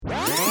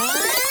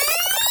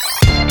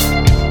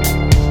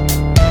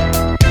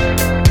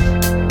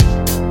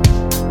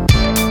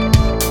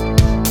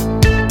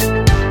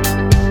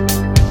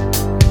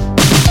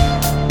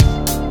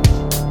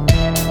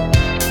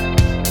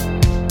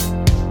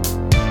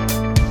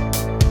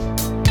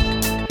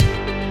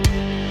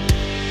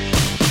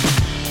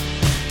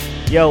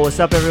Yo, what's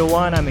up,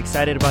 everyone? I'm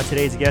excited about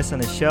today's guest on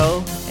the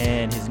show,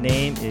 and his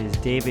name is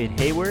David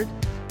Hayward,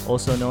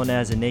 also known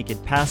as a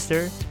Naked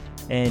Pastor.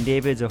 And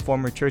David's a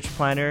former church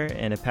planner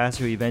and a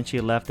pastor who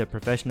eventually left the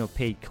professional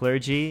paid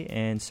clergy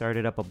and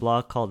started up a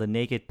blog called The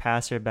Naked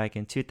Pastor back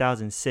in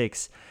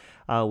 2006,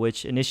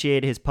 which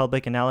initiated his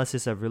public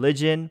analysis of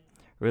religion,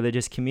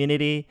 religious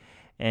community,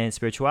 and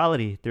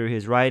spirituality through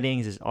his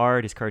writings, his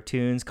art, his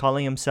cartoons,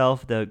 calling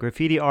himself the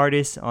graffiti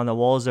artist on the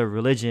walls of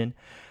religion.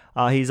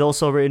 He's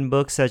also written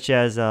books such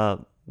as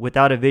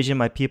Without a Vision,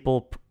 My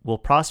People Will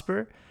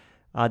Prosper,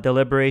 The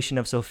Liberation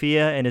of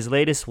Sophia, and his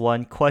latest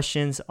one,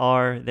 Questions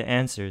Are the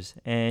Answers.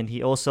 And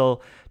he also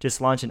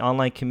just launched an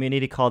online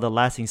community called The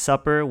Lasting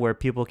Supper, where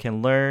people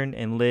can learn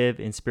and live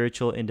in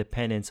spiritual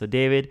independence. So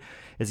David,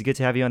 it's good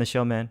to have you on the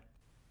show, man.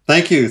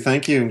 Thank you.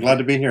 I'm glad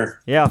to be here.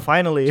 Yeah,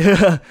 finally.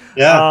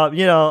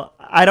 Yeah.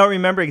 I don't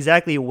remember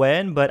exactly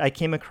when, but I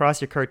came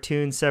across your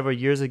cartoon several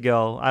years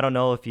ago. I don't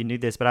know if you knew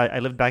this, but I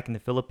lived back in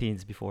the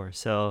Philippines before.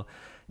 So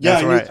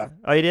that's where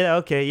Oh, you did?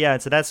 Okay, yeah.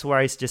 So that's where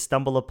I just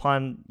stumbled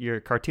upon your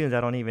cartoons.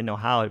 I don't even know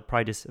how. It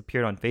probably just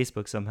appeared on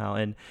Facebook somehow.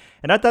 And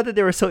I thought that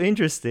they were so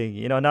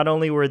interesting. Not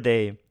only were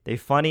they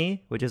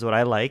funny, which is what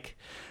I like,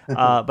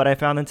 but I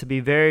found them to be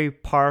very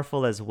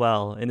powerful as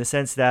well, in the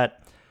sense that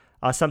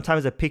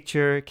sometimes a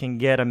picture can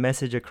get a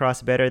message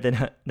across better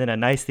than a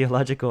nice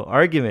theological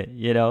argument,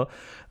 Yeah,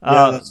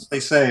 that's what they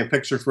say, a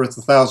picture's worth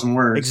 1,000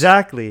 words.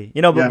 Exactly.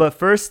 But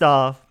first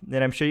off,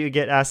 and I'm sure you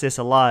get asked this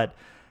a lot,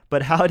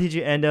 but how did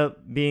you end up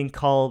being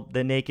called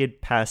the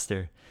Naked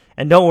Pastor?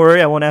 And don't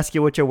worry, I won't ask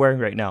you what you're wearing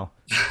right now.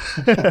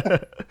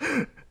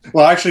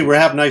 Well, actually, we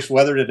have nice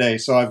weather today,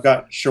 so I've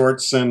got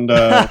shorts and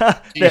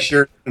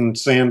t-shirt and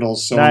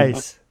sandals. So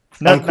nice.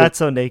 Not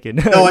so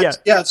naked. No,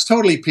 it's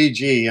totally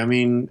PG. I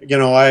mean,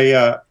 you've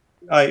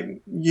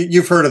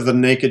heard of the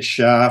Naked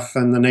Chef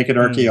and the Naked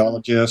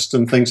Archaeologist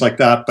and things like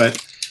that,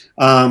 but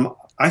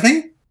I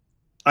think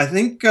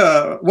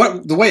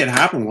the way it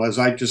happened was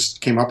I just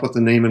came up with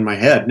the name in my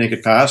head,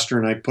 Naked Pastor,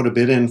 and I put a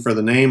bid in for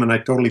the name, and I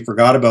totally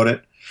forgot about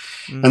it.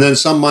 And then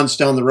some months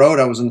down the road,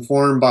 I was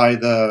informed by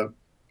the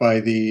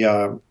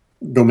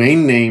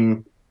domain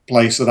name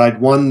place that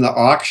I'd won the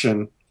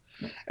auction,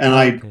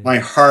 and my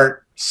heart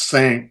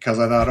sank because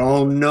I thought,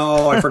 oh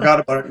no, I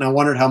forgot about it, and I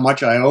wondered how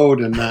much I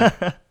owed. And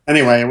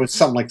anyway, it was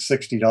something like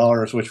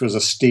 $60, which was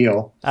a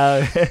steal.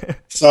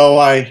 So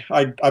I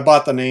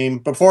bought the name.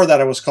 Before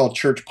that, it was called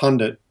Church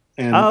Pundit,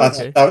 and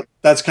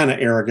that's kind of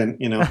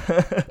arrogant,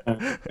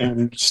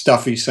 and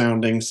stuffy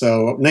sounding.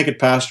 So Naked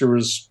Pastor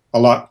was a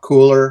lot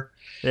cooler.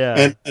 Yeah,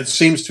 and it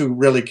seems to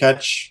really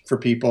catch for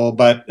people.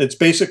 But it's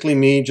basically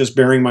me just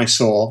bearing my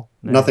soul,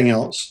 nothing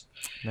else.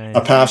 Nice.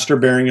 A pastor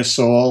bearing his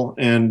soul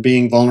and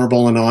being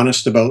vulnerable and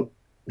honest about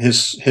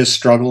his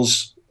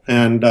struggles,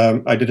 and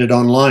I did it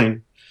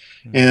online,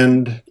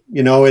 and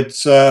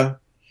it's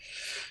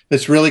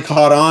really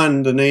caught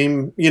on. The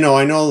name,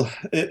 I know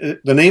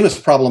the name is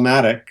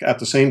problematic at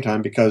the same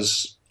time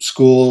because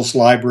schools,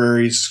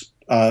 libraries,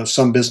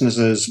 some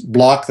businesses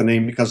block the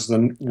name because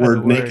the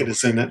word naked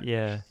is in it.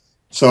 Yeah.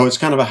 So it's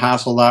kind of a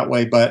hassle that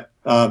way, but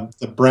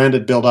the brand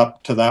had built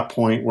up to that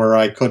point where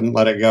I couldn't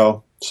let it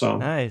go. So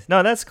nice.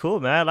 No, that's cool,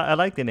 man. I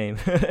like the name.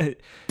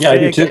 Yeah, I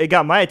do too. It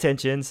got my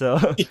attention.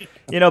 So,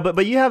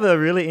 but you have a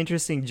really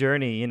interesting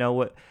journey.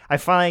 What I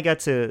finally got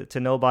to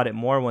know about it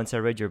more once I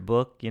read your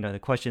book. The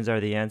questions are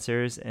the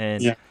answers,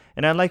 and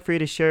I'd like for you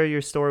to share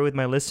your story with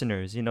my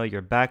listeners.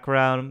 Your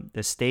background,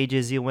 the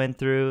stages you went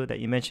through that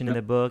you mentioned in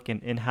the book,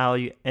 and how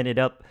you ended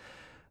up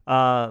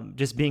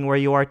just being where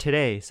you are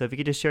today. So if you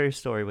could just share your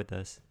story with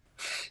us.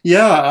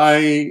 Yeah,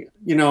 I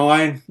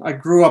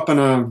grew up in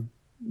a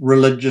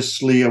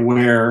religiously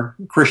aware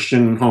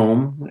Christian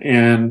home,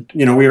 and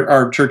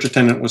our church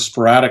attendance was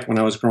sporadic when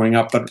I was growing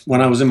up, but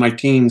when I was in my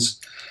teens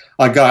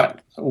I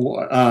got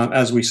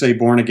as we say,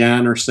 born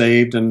again or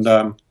saved, and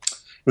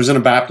was in a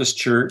Baptist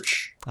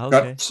church.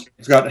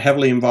 Got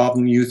heavily involved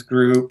in youth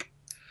group,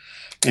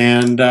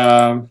 and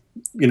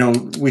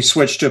we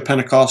switched to a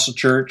Pentecostal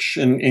church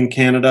in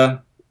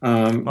Canada.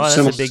 That's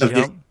a big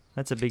jump.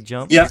 That's a big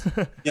jump. Yeah.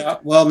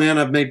 Well, man,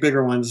 I've made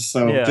bigger ones,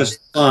 so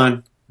just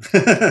fun.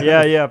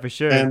 Yeah, for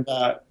sure. And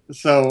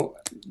so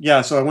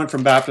I went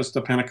from Baptist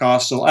to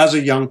Pentecostal as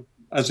a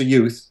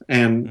youth,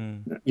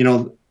 and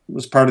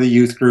was part of the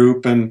youth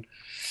group, and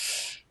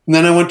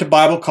then I went to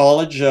Bible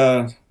college,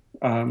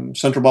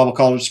 Central Bible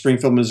College,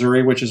 Springfield,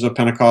 Missouri, which is a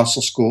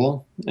Pentecostal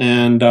school,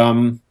 and I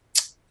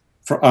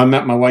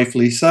met my wife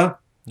Lisa.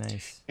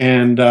 Nice.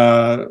 And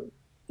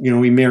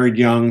we married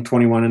young,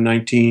 21 and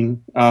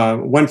 19.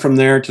 Went from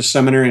there to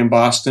seminary in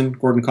Boston,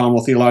 Gordon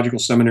Conwell Theological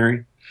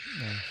Seminary.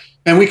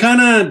 And we kind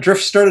of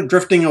started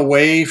drifting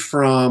away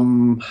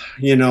from,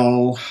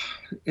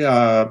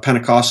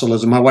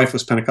 Pentecostalism. My wife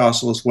was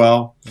Pentecostal as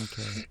well.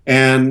 Okay.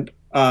 And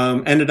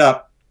ended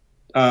up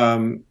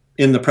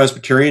in the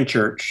Presbyterian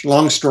church.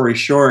 Long story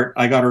short,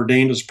 I got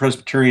ordained as a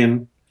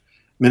Presbyterian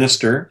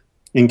minister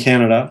in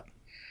Canada.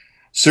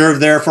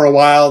 Served there for a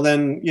while.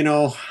 Then,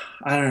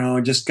 I don't know,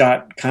 it just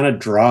got kind of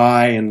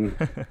dry and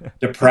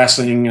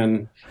depressing,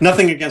 and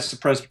nothing against the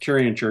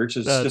Presbyterian Church.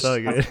 It's That's just all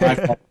good. my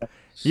fault.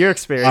 Your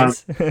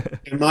experience.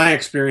 In my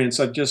experience,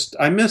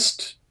 I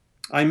missed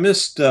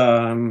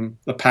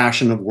the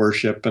passion of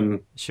worship and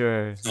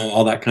Sure.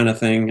 all that kind of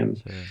thing,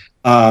 and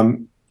Sure.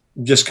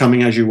 just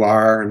coming as you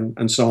are,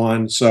 and so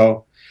on.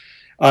 So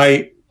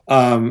I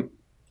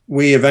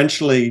we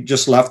eventually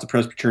just left the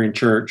Presbyterian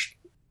Church,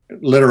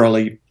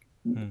 literally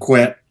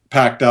quit,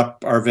 packed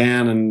up our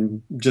van,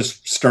 and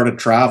just started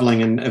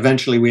traveling. And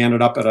eventually we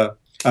ended up at a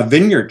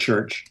vineyard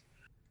church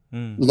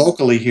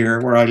locally here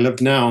where I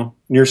live now,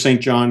 near St.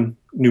 John,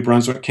 New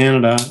Brunswick,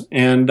 Canada.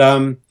 And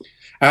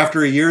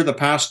after a year, the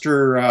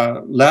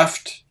pastor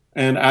left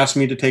and asked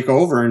me to take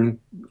over. And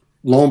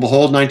lo and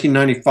behold,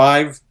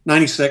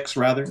 96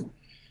 rather,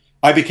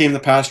 I became the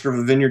pastor of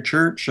a vineyard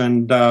church,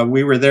 and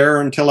we were there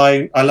until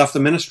I left the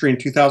ministry in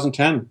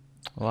 2010.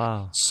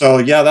 Wow. So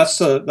yeah, that's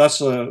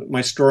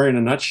my story in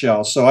a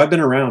nutshell. So I've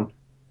been around.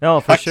 No,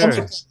 for sure. I come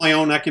from my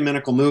own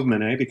ecumenical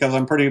movement, because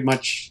I'm pretty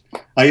much.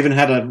 I even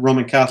had a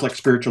Roman Catholic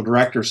spiritual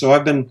director, so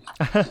I've been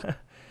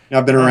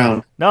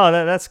around. No,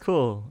 that's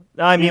cool.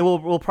 I mean,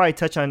 we'll probably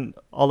touch on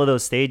all of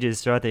those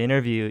stages throughout the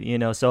interview,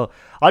 So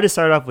I'll just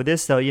start off with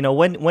this, though.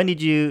 When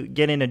did you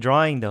get into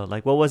drawing, though?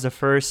 Like, what was the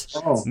first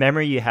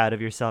memory you had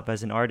of yourself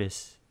as an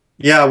artist?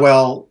 Yeah,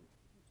 well,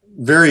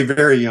 very,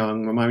 very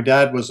young. My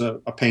dad was a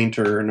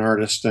painter, an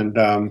artist,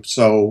 and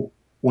so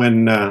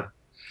when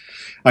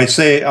I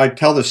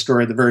tell this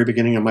story at the very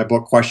beginning of my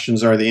book,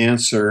 Questions Are the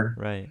Answer.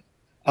 Right.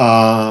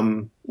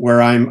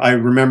 Where I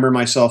remember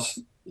myself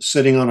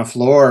sitting on a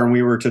floor, and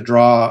we were to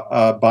draw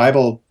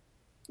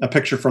a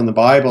picture from the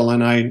Bible,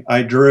 and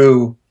I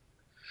drew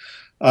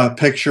a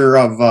picture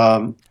of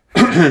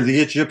the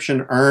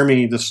Egyptian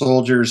army, the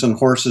soldiers and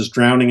horses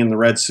drowning in the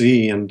Red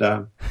Sea, and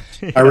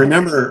I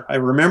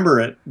remember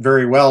it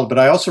very well. But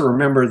I also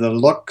remember the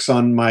looks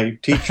on my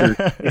teacher's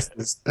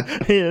faces.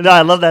 No,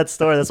 I love that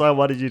story. That's why I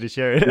wanted you to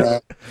share it. Yeah,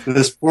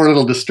 this poor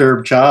little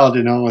disturbed child,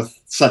 with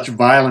such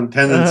violent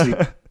tendencies.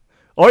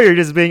 Or you're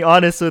just being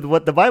honest with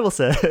what the Bible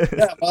says.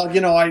 Yeah, well,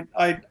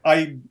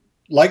 I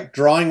liked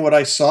drawing what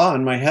I saw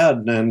in my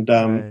head, and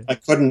Right. I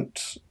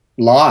couldn't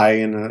lie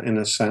in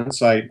a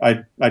sense.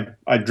 I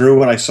drew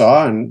what I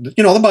saw, and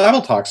the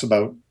Bible talks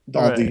about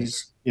all Right.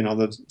 these,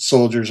 the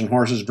soldiers and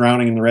horses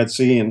drowning in the Red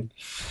Sea, and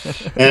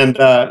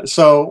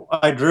so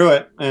I drew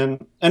it.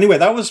 And anyway,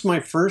 that was my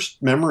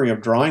first memory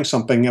of drawing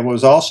something. It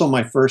was also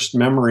my first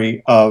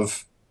memory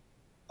of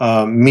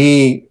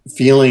me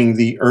feeling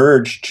the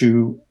urge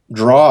to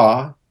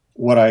draw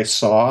what I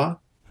saw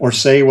or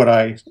say what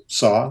I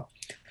saw,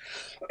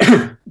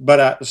 but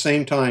at the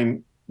same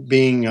time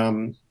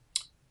being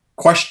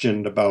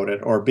questioned about it,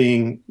 or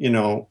being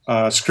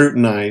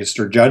scrutinized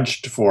or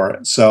judged for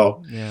it.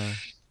 So Yeah.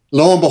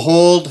 lo and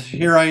behold,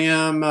 here I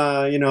am,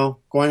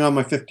 going on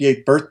my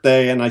 58th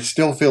birthday, and I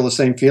still feel the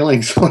same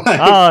feelings.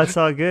 Oh, it's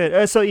all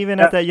good. So even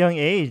at that young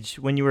age,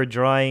 when you were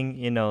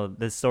drawing,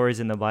 the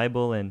stories in the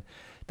Bible and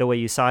the way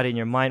you saw it in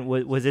your mind,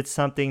 was it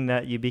something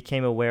that you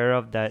became aware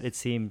of that it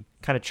seemed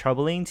kind of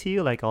troubling to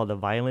you, like all the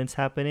violence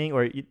happening,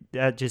 or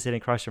that just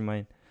didn't cross your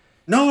mind?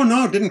 No,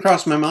 it didn't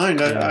cross my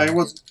mind. Yeah. I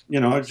was,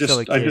 I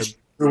Still just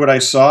drew what I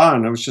saw,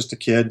 and I was just a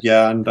kid.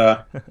 Yeah. And,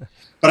 but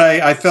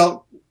I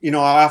felt, I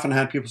often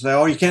had people say,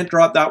 "Oh, you can't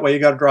draw it that way. You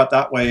got to draw it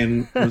that way."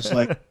 And it was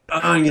like,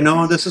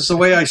 this is the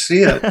way I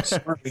see it.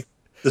 Sorry.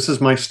 This is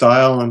my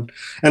style. And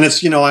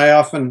it's, I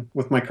often,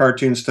 with my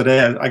cartoons today,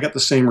 I get the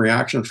same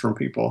reactions from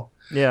people.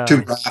 Yeah.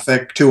 Too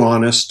graphic, too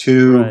honest,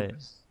 too, Right.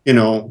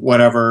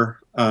 whatever,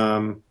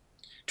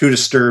 too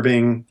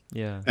disturbing.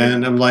 Yeah.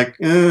 And I'm like,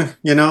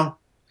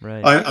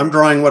 Right. I'm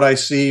drawing what I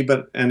see,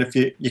 and if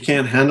you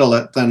can't handle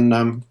it, then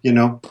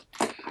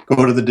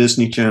go to the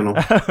Disney Channel.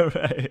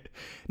 Right.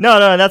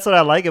 No, that's what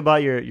I like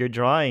about your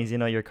drawings,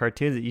 your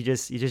cartoons. You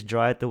just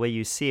draw it the way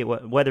you see it.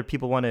 Whether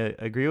people want to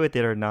agree with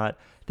it or not,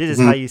 this is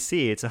how you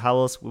see it. So how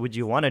else would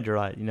you want to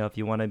draw it? If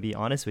you want to be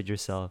honest with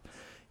yourself.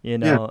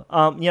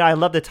 I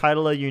love the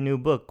title of your new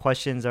book,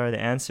 Questions Are the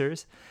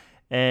Answers.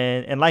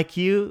 And like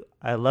you,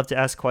 I love to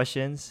ask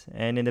questions.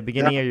 And in the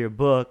beginning of your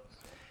book,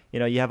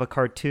 you have a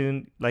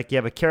cartoon, like you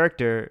have a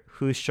character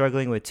who's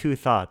struggling with two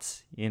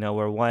thoughts,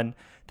 where one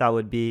thought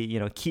would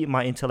be, keep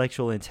my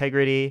intellectual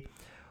integrity,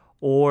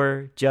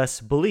 or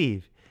just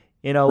believe.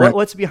 Right.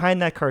 What's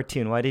behind that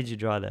cartoon? Why did you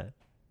draw that?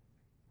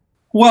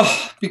 Well,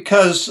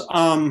 because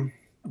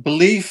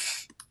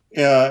belief,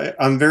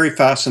 I'm very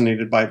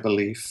fascinated by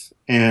belief.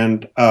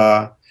 And,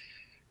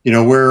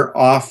 we're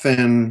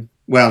often,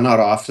 well, not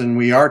often,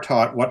 we are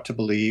taught what to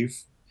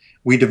believe.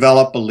 We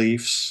develop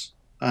beliefs.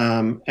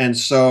 And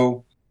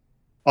so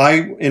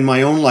in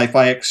my own life,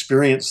 I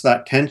experienced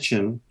that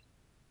tension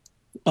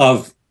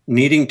of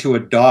needing to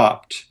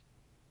adopt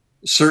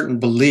certain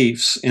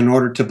beliefs in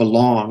order to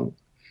belong.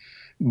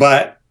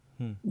 But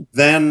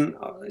then,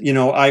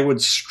 I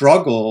would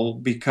struggle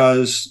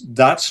because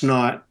that's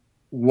not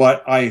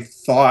what I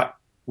thought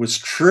was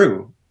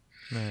true.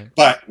 Right.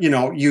 But,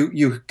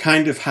 you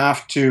kind of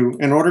have to,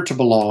 in order to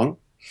belong,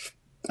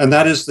 and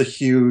that is the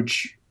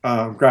huge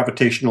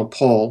gravitational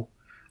pull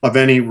of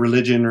any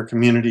religion or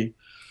community.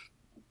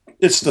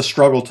 It's the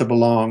struggle to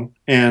belong,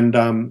 and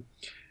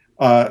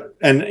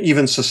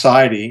even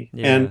society.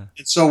 Yeah. And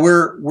so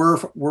we're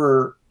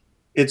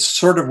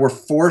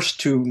forced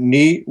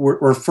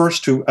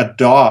to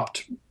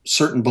adopt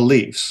certain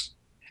beliefs,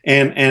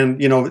 and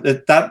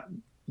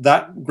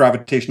that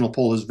gravitational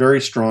pull is very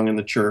strong in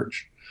the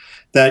church,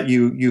 that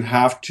you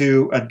have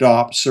to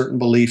adopt certain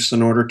beliefs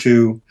in order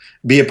to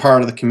be a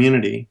part of the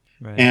community,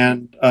 Right.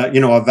 and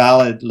a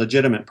valid,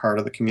 legitimate part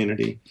of the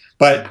community.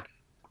 But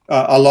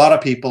a lot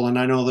of people, and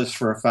I know this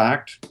for a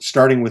fact,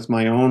 starting with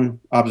my own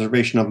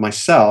observation of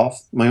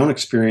myself, my own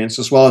experience,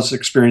 as well as the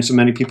experience of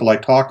many people I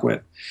talk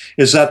with,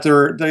 is that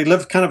they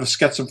live kind of a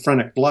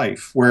schizophrenic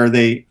life where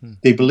they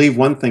believe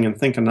one thing and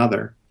think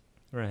another.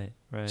 Right.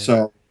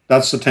 So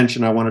that's the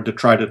tension I wanted to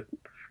try to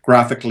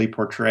graphically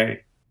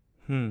portray.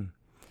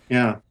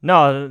 Yeah.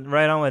 No,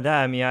 right on with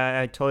that. I mean,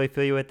 I totally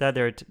feel you with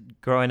that.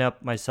 Growing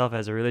up myself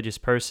as a religious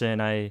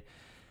person, I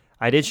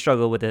did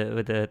struggle with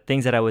the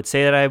things that I would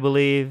say that I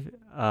believe,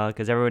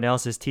 because everyone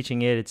else is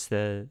teaching it. It's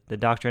the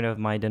doctrine of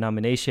my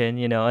denomination,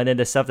 and then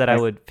the stuff that I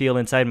would feel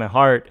inside my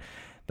heart,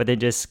 but then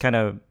just kind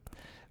of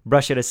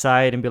brush it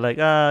aside and be like,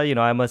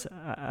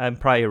 I'm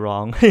probably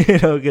wrong,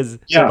 because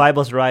the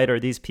Bible's right, or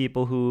these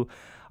people who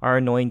are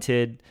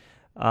anointed,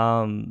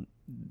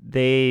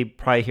 they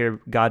probably hear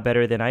God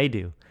better than I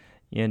do,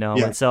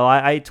 And so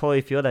I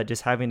totally feel that,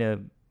 just having to,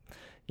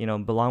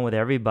 belong with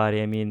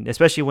everybody. I mean,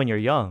 especially when you're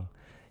young.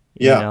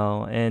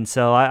 And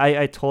so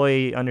I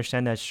totally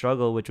understand that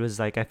struggle, which was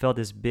like, I felt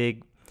this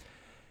big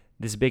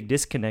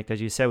disconnect, as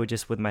you said,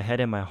 with my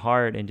head and my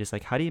heart, and just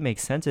like, how do you make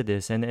sense of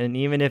this? And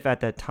even if at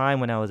that time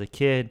when I was a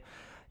kid,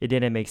 it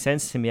didn't make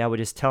sense to me, I would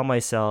just tell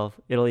myself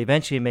it'll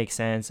eventually make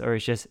sense, or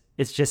it's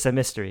just a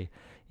mystery.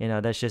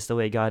 That's just the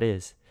way God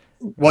is.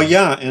 Well,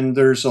 yeah, and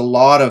there's a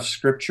lot of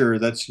scripture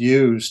that's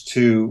used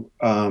to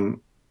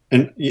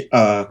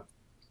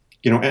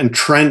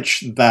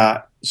entrench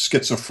that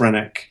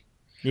schizophrenic.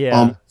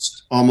 Yeah.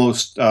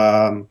 Almost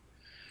not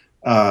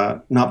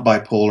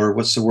bipolar.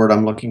 What's the word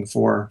I'm looking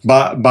for?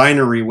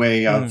 Binary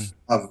way of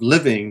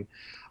living,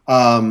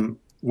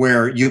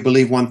 where you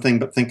believe one thing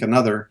but think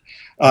another.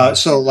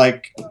 So,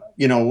 like,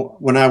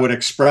 when I would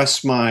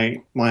express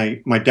my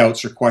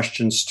doubts or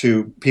questions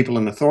to people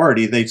in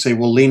authority, they'd say,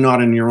 "Well, lean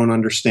not in your own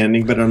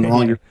understanding, but in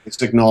all your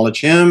ways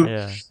acknowledge Him."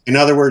 Yeah. In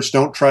other words,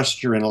 don't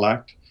trust your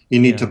intellect. You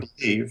need to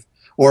believe.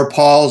 Or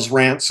Paul's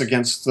rants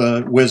against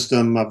the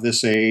wisdom of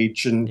this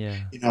age, and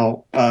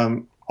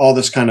all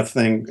this kind of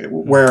thing,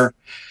 where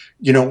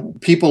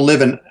people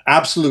live in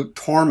absolute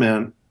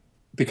torment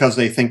because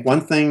they think one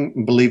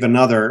thing, believe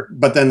another.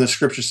 But then the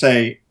scriptures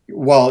say,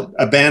 "Well,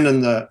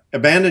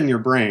 abandon your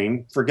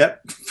brain, forget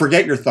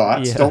your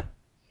thoughts.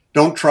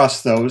 Don't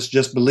trust those.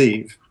 Just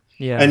believe."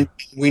 Yeah. And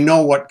we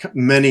know what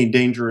many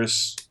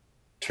dangerous,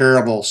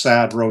 terrible,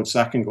 sad roads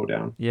that can go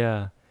down.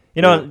 Yeah.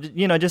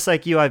 Just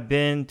like you, I've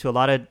been to a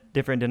lot of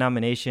different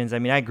denominations. I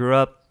mean, I grew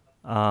up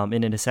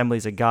in an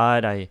Assemblies of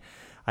God.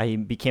 I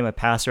became a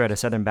pastor at a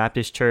Southern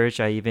Baptist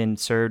church. I even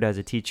served as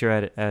a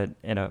teacher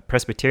in a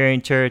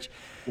Presbyterian church.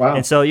 Wow.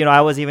 And so,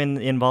 I was even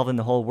involved in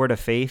the whole Word of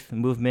Faith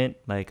movement,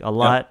 like a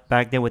lot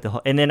back then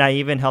and then I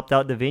even helped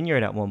out the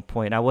Vineyard at one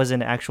point. I was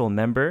an actual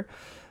member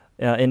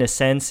in a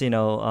sense,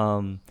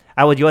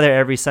 I would go there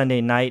every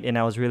Sunday night, and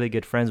I was really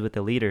good friends with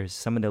the leaders,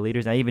 some of the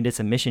leaders. I even did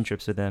some mission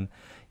trips with them,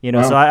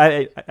 Wow. So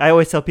I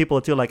always tell people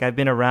too, like, I've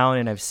been around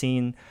and I've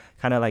seen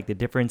kind of like the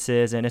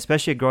differences, and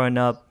especially growing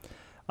up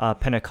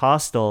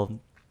Pentecostal,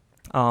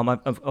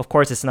 of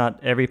course it's not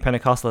every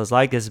Pentecostal is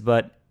like this,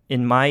 but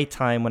in my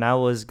time when I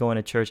was going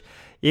to church,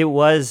 it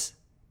was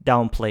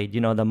downplayed,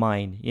 the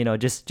mind,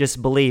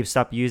 just believe,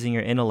 stop using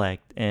your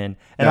intellect. And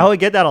I would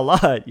get that a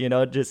lot,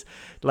 just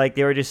like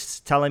they were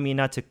just telling me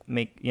not to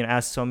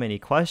ask so many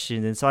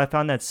questions. And so I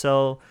found that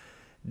so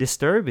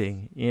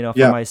disturbing,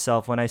 for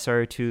myself when I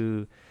started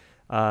to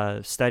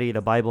study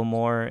the Bible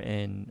more,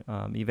 and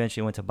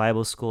eventually went to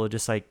Bible school,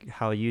 just like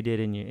how you did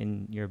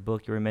in your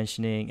book you were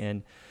mentioning.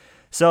 And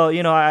so,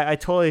 I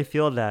totally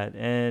feel that.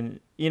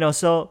 And,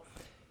 so,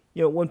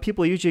 when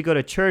people usually go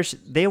to church,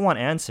 they want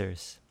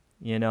answers.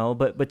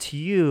 But to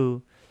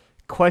you,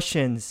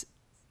 questions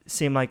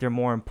seem like they're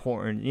more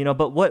important,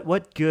 but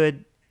what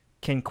good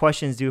can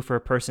questions do for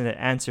a person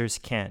that answers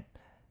can't?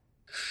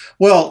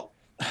 Well,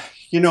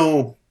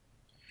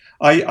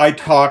 I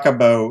talk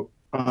about,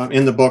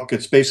 in the book,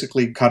 it's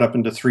basically cut up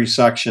into 3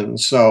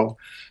 sections. So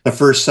the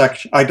first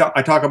section, I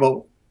talk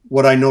about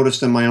what I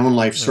noticed in my own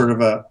life, sort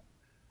of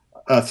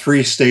a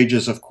 3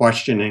 stages of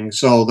questioning.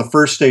 So the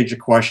first stage of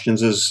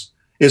questions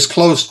is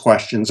closed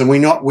questions. And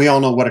we all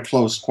know what a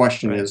closed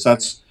question is.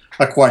 That's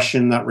a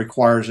question that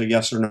requires a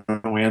yes or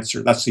no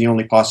answer. That's the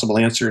only possible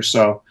answer.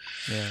 So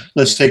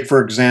let's take,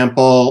 for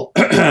example,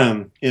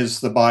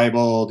 is the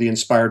Bible the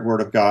inspired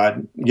word of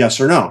God? Yes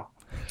or no?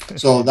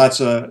 So that's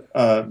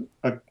and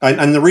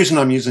the reason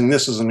I'm using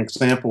this as an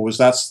example was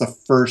that's the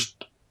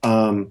first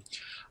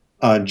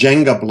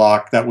Jenga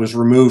block that was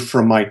removed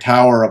from my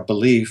tower of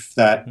belief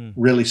that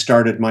really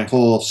started my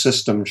whole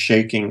system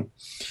shaking.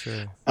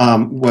 Sure.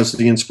 Was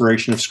the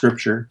inspiration of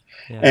Scripture.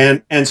 Yeah.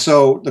 And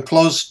so the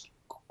closed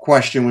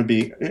question would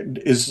be,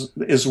 is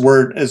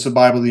the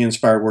Bible the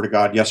inspired word of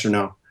God? Yes or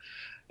no?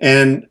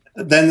 And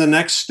then the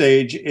next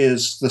stage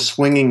is the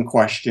swinging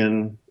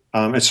question.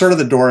 It's sort of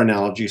the door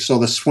analogy. So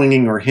the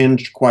swinging or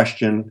hinged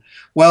question.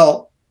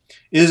 Well,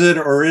 is it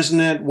or isn't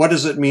it? What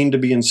does it mean to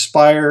be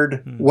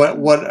inspired? What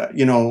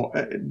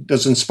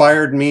does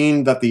inspired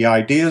mean that the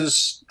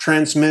ideas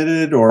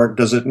transmitted, or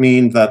does it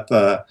mean that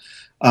the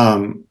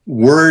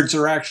words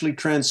are actually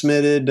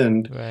transmitted?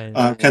 And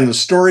Right. can the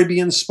story be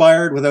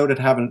inspired without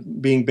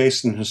it being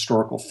based in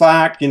historical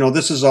fact?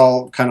 This is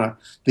all kind of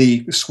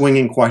the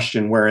swinging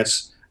question where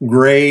it's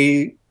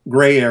gray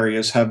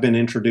areas have been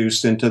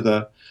introduced into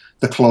the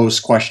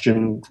closed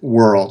question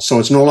world. So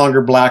it's no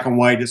longer black and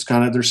white. It's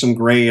kind of, there's some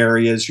gray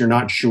areas. You're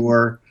not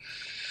sure.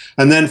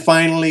 And then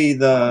finally,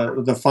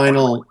 the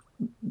final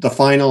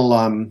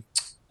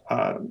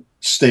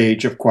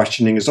stage of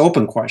questioning is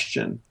open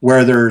question,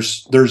 where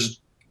there's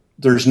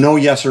no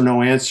yes or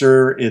no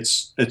answer.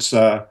 It's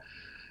an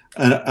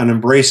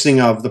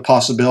embracing of the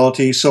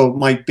possibility. So it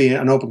might be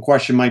an open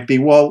question might be,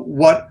 well,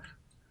 what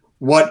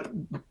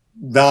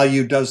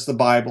value does the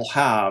Bible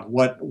have?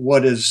 What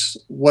does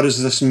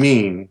this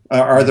mean?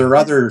 Are there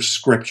other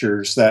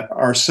scriptures that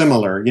are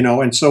similar?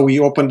 And so we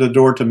opened the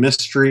door to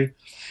mystery.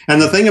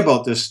 And the thing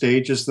about this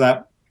stage is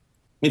that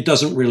it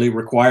doesn't really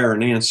require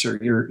an answer.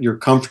 You're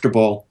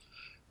comfortable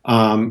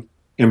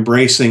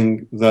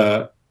embracing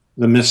the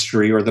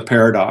mystery or the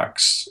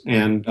paradox,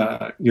 and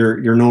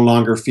you're no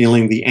longer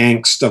feeling the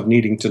angst of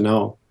needing to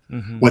know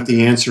what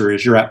the answer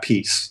is. You're at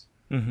peace.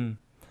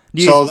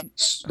 So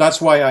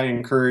that's why I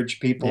encourage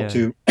people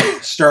to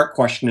start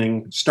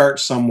questioning, start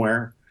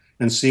somewhere,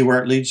 and see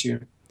where it leads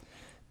you.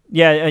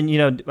 Yeah,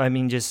 and I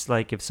mean, just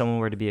like if someone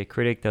were to be a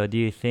critic, though, do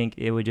you think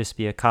it would just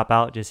be a cop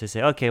out just to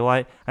say, okay,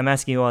 well, I'm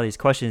asking you all these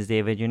questions,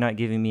 David, you're not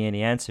giving me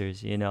any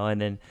answers, and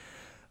then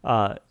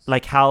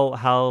like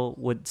how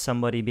would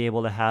somebody be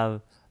able to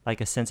have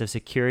like a sense of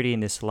security in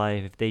this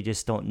life if they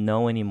just don't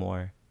know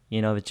anymore?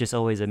 It's just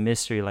always a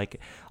mystery, like,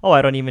 oh,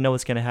 I don't even know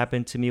what's going to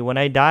happen to me when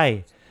I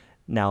die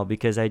now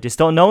because I just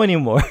don't know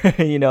anymore.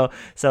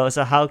 So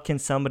how can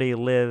somebody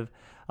live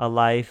a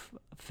life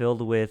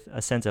filled with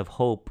a sense of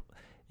hope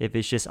if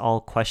it's just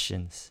all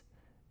questions?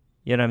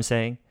 You know what I'm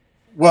saying?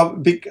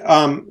 Well,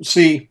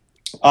 see,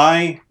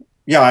 I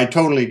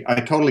totally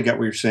get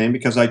what you're saying,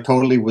 because I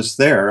totally was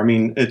there. I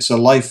mean, it's a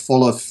life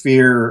full of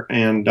fear,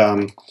 and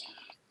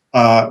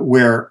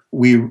where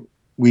we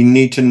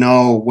need to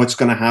know what's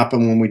going to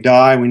happen when we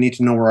die. We need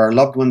to know where our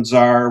loved ones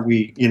are.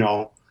 We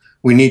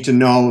need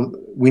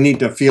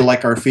to feel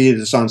like our feet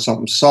is on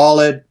something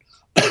solid,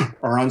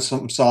 or on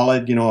something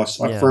solid, a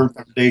firm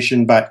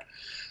foundation. But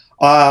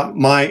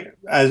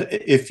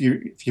if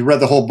you read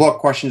the whole book,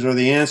 Questions Are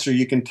the Answer,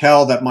 you can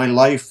tell that my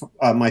life,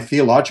 my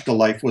theological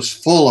life, was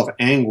full of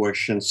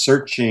anguish and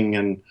searching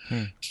and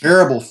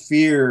terrible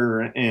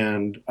fear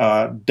and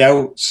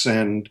doubts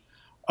and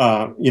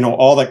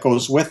all that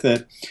goes with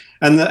it.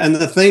 And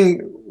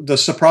the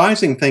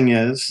surprising thing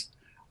is,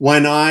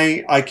 when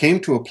I came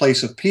to a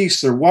place of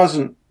peace, there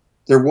wasn't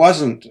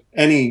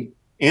any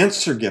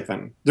answer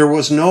given. There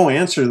was no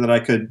answer that I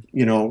could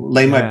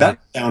lay my bet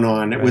down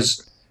on. It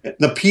was,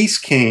 the peace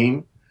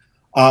came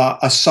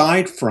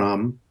aside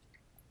from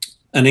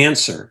an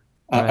answer,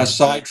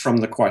 aside from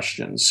the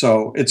question.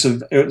 So it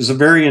was a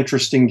very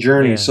interesting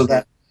journey. So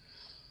that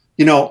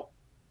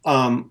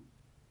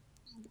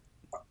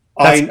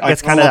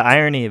that's kind of the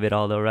irony of it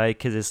all, though, right?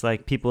 Because it's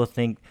like people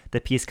think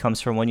the peace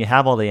comes from when you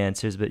have all the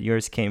answers, but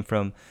yours came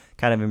from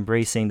kind of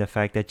embracing the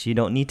fact that you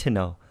don't need to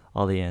know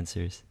all the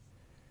answers.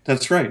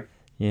 That's right.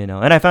 And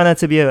I found that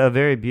to be a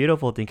very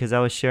beautiful thing, because I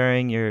was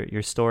sharing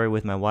your story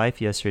with my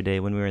wife yesterday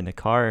when we were in the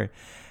car,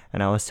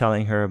 and I was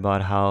telling her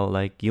about how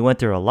like you went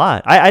through a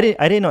lot. I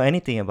didn't know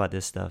anything about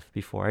this stuff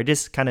before. I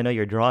just kind of know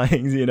your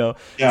drawings, Yeah,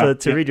 so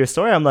to read your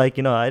story, I'm like,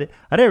 I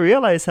didn't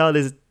realize how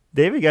this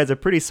David guy's a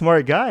pretty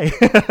smart guy.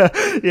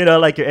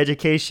 Like your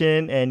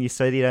education, and you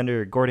studied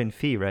under Gordon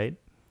Fee, right?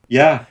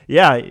 Yeah.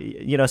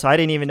 Yeah. So I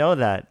didn't even know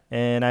that.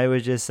 And I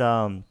was just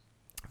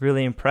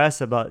really impressed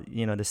about,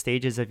 the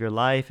stages of your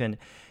life. And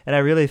I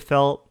really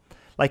felt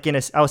like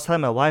I was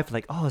telling my wife,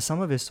 like, oh,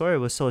 some of his story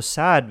was so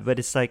sad, but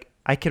it's like,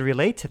 I could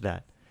relate to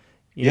that,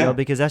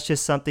 because that's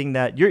just something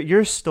that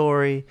your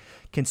story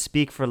can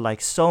speak for like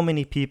so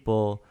many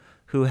people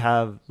who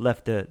have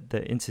left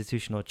the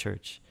institutional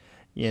church,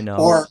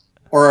 or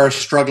are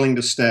struggling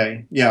to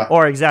stay. Yeah.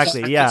 Or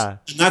exactly. Yeah.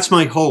 That's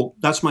my hope.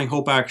 That's my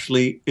hope,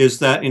 actually, is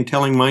that in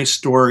telling my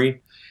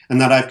story, and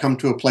that I've come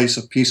to a place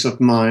of peace of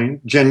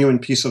mind, genuine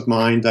peace of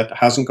mind that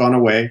hasn't gone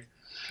away.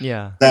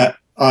 Yeah. That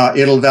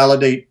it'll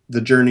validate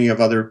the journeys of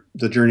other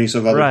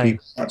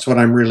people. That's what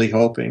I'm really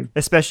hoping.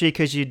 Especially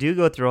because you do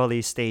go through all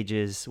these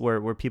stages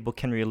where people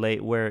can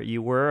relate, where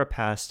you were a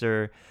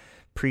pastor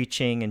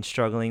preaching and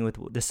struggling with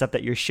the stuff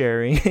that you're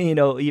sharing,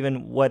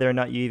 even whether or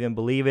not you even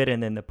believe it,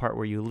 and then the part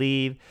where you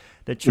leave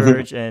the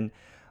church. And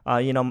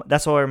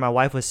that's where my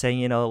wife was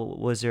saying,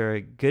 was there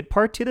a good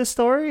part to the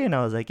story? And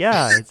I was like,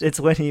 yeah, it's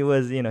when he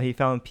was, he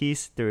found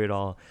peace through it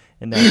all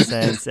in that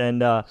sense.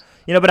 And,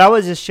 but I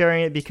was just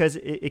sharing it because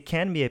it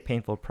can be a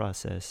painful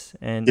process.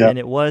 And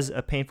it was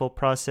a painful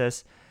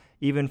process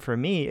even for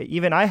me.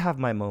 Even I have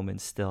my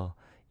moments still,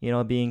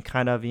 being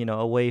kind of,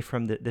 away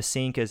from the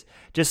scene, because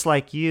just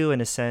like you, in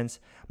a sense,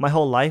 my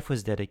whole life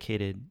was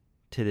dedicated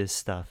to this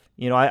stuff.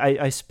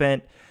 I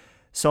spent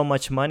so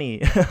much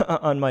money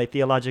on my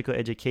theological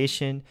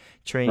education,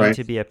 training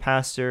to be a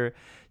pastor,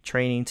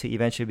 training to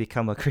eventually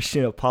become a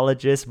Christian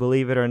apologist,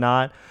 believe it or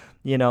not,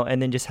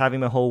 and then just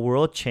having my whole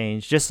world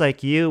change, just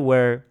like you,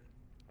 where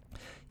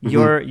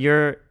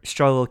your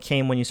struggle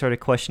came when you started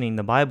questioning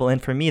the Bible.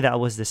 And for me, that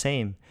was the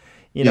same,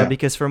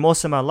 because for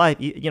most of my life,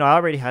 I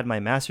already had my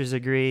master's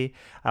degree.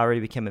 I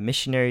already became a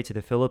missionary to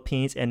the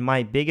Philippines. And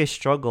my biggest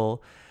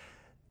struggle,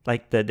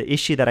 like the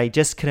issue that I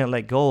just couldn't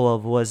let go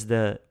of, was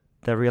the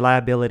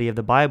reliability of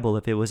the Bible,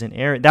 if it was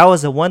inerrant. That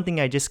was the one thing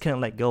I just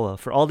couldn't let go of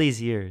for all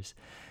these years.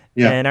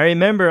 And I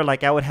remember,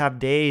 like, I would have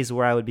days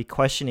where I would be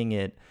questioning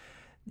it,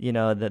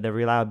 the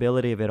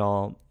reliability of it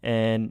all.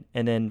 And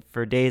then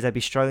for days I'd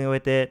be struggling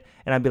with it,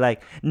 and I'd be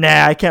like,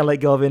 nah, I can't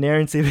let go of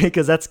inerrancy,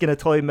 because that's going to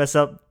totally mess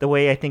up the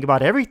way I think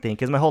about everything,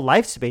 because my whole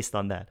life's based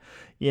on that.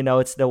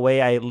 It's the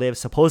way I live,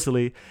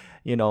 supposedly,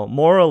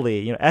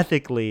 morally,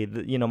 ethically,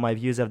 my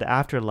views of the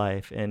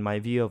afterlife and my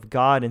view of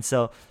God. And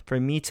so for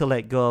me to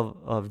let go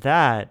of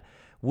that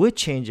would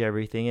change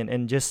everything.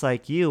 And just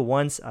like you,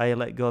 once I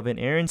let go of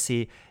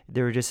inerrancy,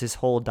 there was just this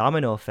whole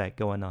domino effect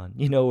going on,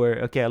 where,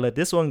 okay, I let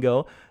this one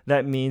go.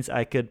 That means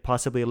I could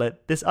possibly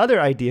let this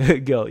other idea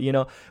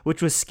go,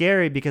 which was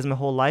scary because my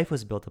whole life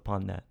was built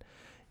upon that.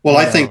 Well,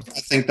 I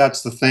think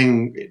that's the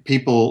thing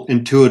people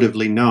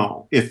intuitively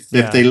know. If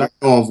they let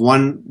go of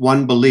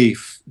one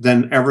belief,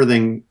 then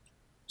everything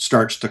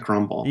starts to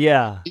crumble.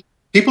 Yeah.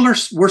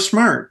 We're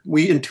smart.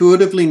 We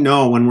intuitively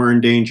know when we're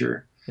in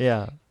danger.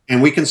 Yeah.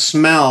 And we can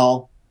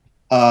smell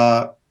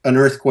an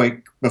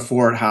earthquake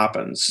before it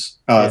happens,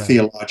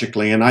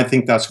 theologically. And I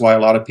think that's why a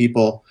lot of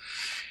people,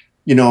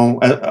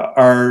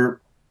 I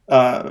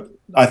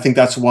think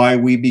that's why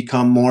we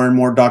become more and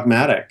more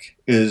dogmatic,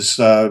 is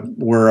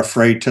we're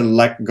afraid to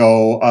let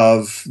go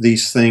of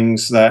these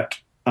things that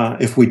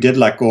if we did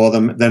let go of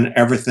them, then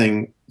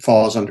everything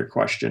falls under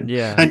question.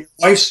 Yeah. And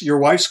your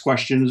wife's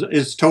question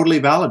is totally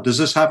valid. Does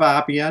this have a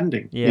happy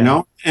ending?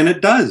 Yeah. And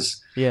it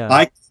does. Yeah.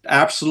 I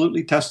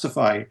absolutely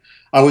testify.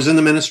 I was in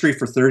the ministry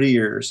for 30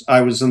 years.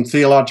 I was in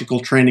theological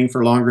training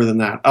for longer than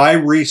that. I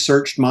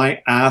researched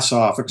my ass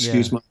off,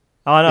 excuse my.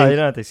 Oh no, you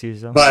don't have to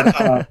excuse them.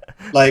 But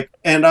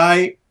and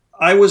I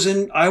was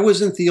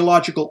in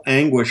theological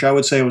anguish. I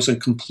would say I was in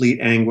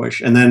complete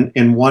anguish. And then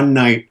in one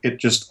night, it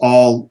just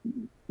all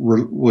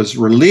was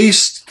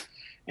released,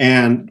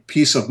 and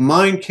peace of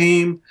mind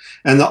came.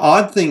 And the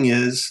odd thing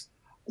is,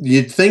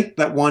 you'd think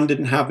that one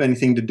didn't have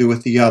anything to do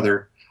with the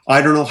other.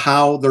 I don't know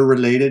how they're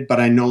related, but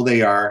I know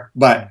they are.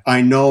 But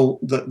I know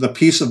the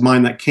peace of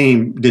mind that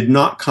came did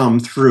not come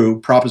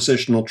through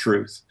propositional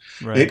truth.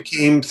 Right. It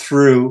came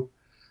through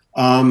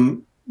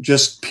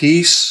just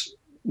peace,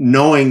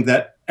 knowing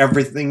that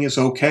everything is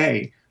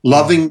okay,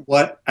 loving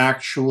what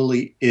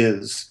actually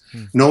is,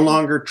 no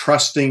longer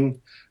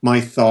trusting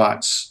my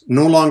thoughts,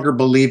 no longer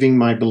believing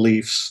my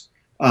beliefs,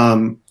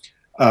 knowing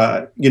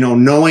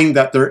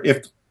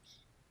that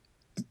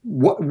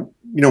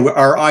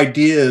our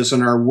ideas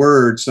and our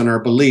words and our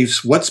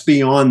beliefs, what's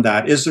beyond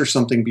that? Is there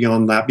something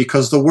beyond that?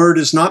 Because the word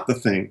is not the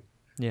thing.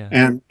 Yeah.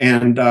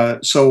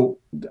 So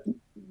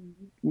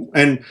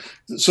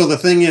the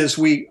thing is,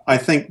 I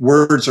think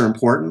words are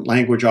important.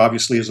 Language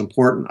obviously is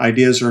important.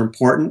 Ideas are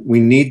important. We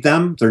need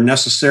them. They're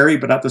necessary,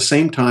 but at the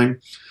same time,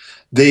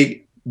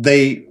 they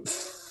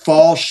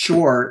fall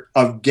short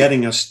of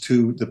getting us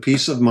to the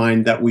peace of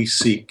mind that we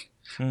seek.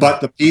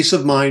 But the peace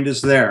of mind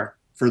is there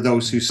for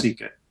those who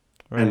seek it.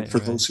 And for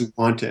those who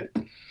want it.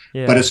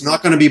 Yeah. But it's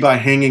not going to be by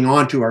hanging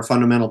on to our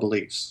fundamental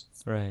beliefs.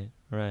 Right.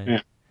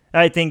 Yeah.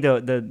 I think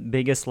the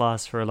biggest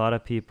loss for a lot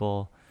of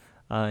people,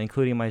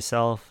 including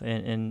myself,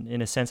 and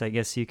in a sense, I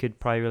guess you could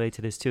probably relate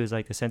to this too, is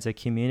like the sense of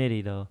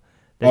community, though,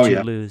 that you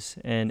lose.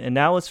 And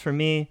that was for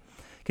me,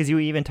 because you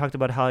even talked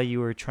about how you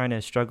were trying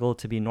to struggle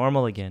to be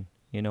normal again,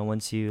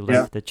 once you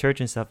left the church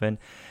and stuff. And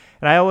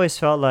I always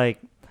felt like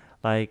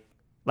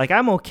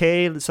I'm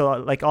okay. So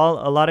like a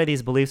lot of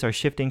these beliefs are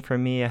shifting for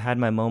me. I had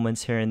my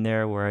moments here and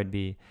there where I'd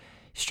be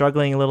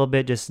struggling a little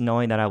bit, just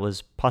knowing that I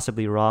was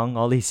possibly wrong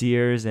all these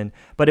years.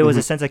 But it was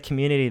a sense of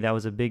community that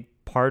was a big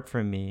part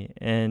for me.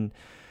 And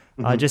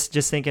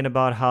just thinking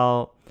about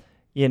how,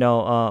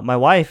 my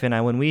wife and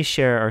I, when we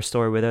share our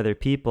story with other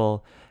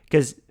people,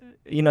 because,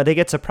 they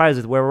get surprised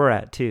with where we're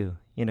at too.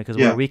 Because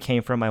where we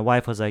came from, my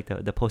wife was like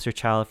the poster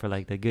child for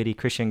like the goody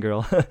Christian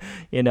girl,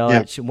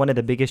 one of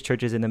the biggest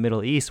churches in the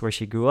Middle East where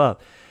she grew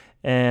up.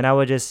 And I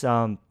would just,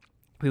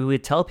 we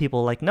would tell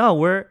people like, no,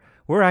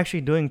 we're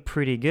actually doing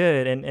pretty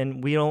good.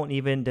 And we don't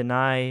even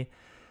deny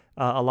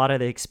a lot of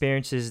the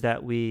experiences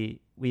that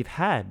we've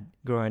had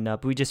growing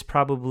up. We just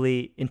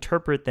probably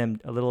interpret them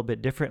a little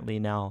bit differently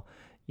now,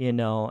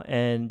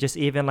 and just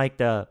even like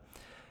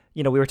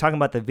we were talking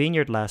about the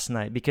vineyard last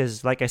night,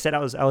 because like I said, I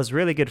was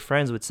really good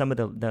friends with some of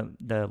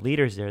the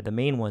leaders there, the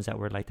main ones that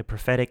were like the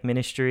prophetic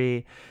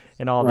ministry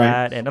and all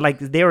that. And like,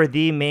 they were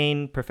the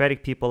main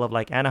prophetic people of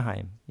like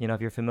Anaheim,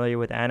 if you're familiar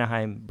with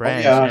Anaheim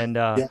branch. And,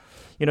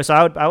 so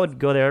I would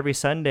go there every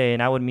Sunday,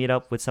 and I would meet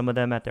up with some of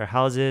them at their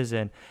houses.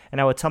 And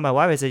I would tell my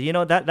wife, I said,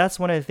 that's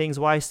one of the things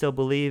why I still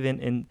believe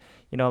in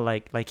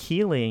like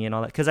healing and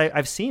all that. Because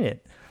I've seen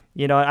it,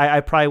 I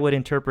probably would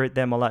interpret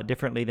them a lot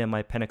differently than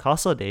my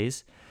Pentecostal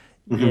days.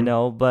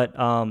 But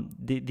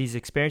these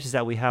experiences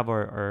that we have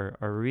are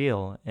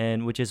real,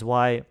 and which is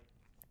why,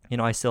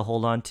 I still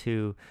hold on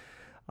to,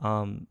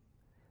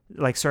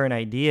 like certain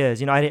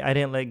ideas. I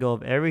didn't let go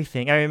of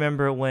everything. I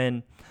remember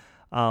when,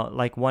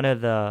 like one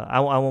of I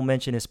won't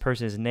mention this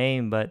person's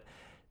name, but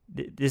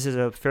this is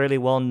a fairly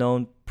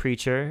well-known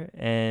preacher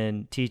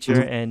and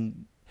teacher,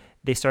 and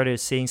they started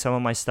seeing some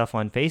of my stuff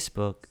on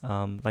Facebook,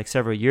 like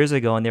several years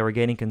ago, and they were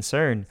getting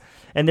concerned.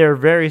 And they were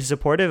very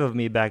supportive of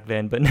me back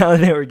then, but now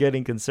they were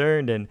getting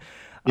concerned. And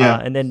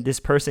and then this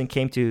person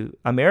came to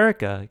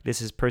America.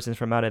 This is persons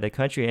from out of the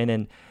country, and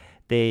then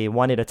they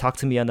wanted to talk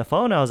to me on the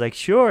phone. I was like,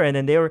 sure. And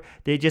then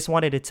they just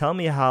wanted to tell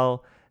me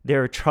how they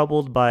were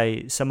troubled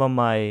by some of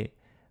my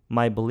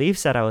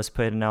beliefs that I was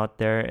putting out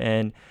there,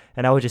 and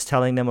I was just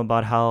telling them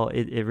about how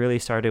it really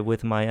started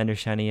with my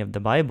understanding of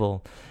the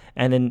Bible.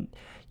 And then,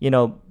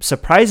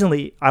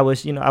 surprisingly, I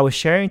was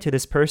sharing to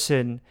this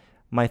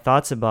my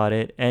thoughts about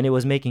it, and it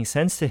was making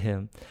sense to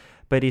him.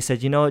 But he said,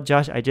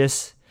 Josh,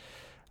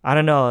 I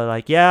don't know,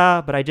 like,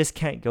 yeah, but I just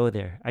can't go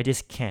there. I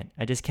just can't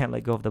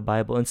let go of the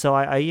Bible. And so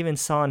I even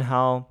saw on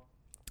how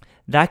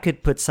that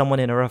could put someone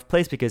in a rough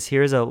place, because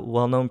here's a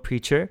well-known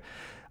preacher,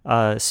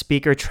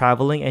 speaker,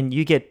 traveling, and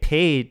you get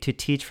paid to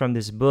teach from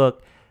this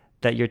book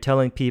that you're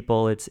telling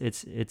people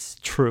it's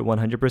true,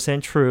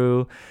 100%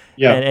 true.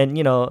 Yeah. And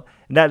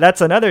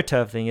that's another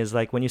tough thing, is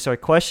like when you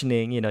start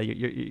questioning,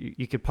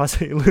 you could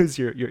possibly lose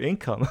your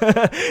income.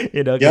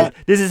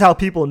 This is how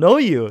people know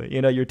you.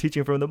 You're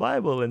teaching from the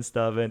Bible and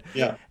stuff.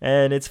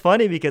 And it's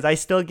funny because I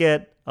still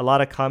get a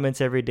lot of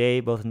comments every day,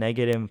 both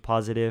negative and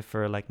positive,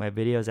 for like my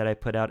videos that I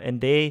put out,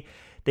 and they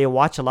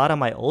watch a lot of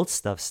my old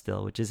stuff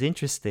still, which is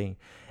interesting.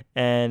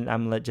 And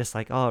I'm just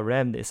like, oh,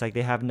 Rem, it's like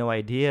they have no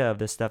idea of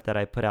the stuff that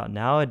I put out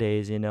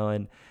nowadays,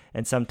 and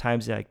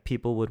sometimes like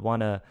people would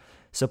want to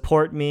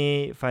support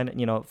me,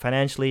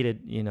 financially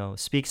to,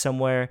 speak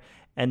somewhere.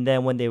 And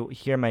then when they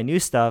hear my new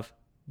stuff,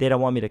 they don't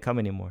want me to come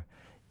anymore.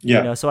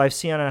 Yeah. So I've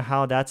seen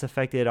how that's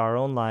affected our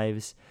own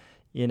lives,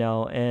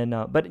 but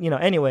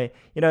anyway,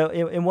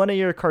 in one of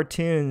your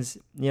cartoons,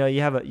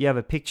 you have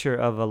a picture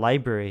of a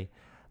library,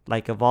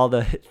 like of all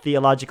the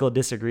theological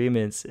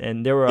disagreements,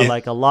 and there were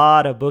like a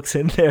lot of books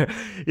in there,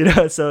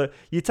 so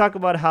you talk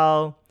about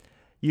how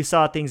you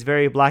saw things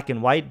very black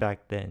and white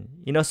back then,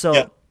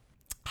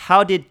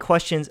 how did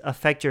questions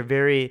affect your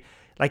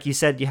like you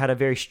said, you had a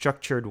very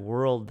structured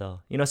world though,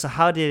 so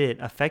how did it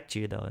affect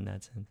you though in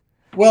that sense?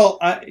 Well,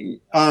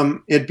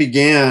 it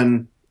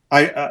began,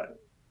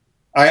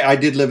 I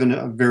did live in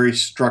a very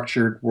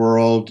structured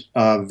world,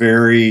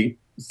 very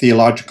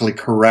theologically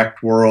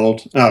correct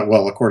world.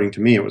 Well, according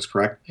to me, it was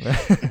correct.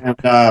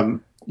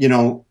 And,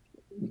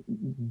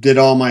 did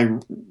all my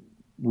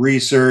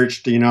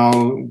research,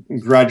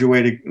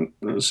 graduated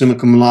summa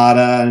cum laude,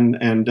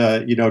 and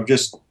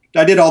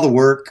I did all the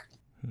work.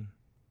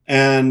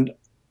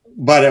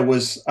 But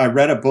I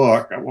read a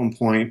book at one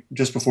point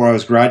just before I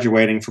was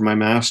graduating for my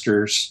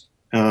master's,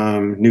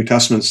 New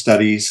Testament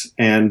studies.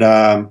 And,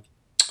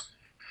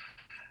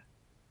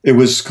 it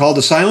was called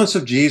The Silence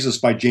of Jesus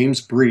by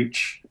James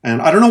Breach.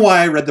 And I don't know why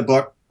I read the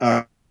book,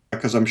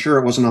 because I'm sure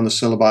it wasn't on the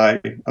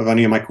syllabi of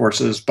any of my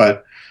courses,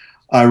 but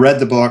I read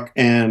the book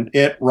and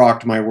it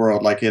rocked my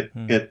world. Like it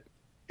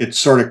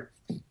sort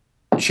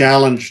of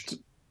challenged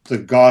the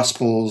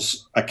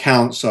Gospel's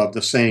accounts of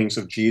the sayings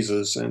of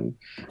Jesus and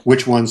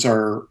which ones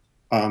are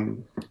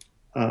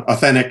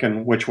authentic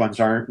and which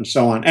ones aren't, and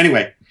so on.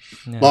 Anyway,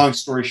 long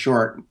story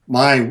short,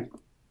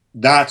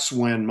 that's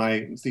when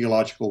my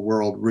theological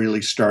world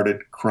really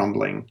started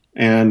crumbling.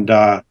 And,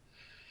 I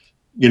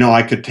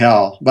could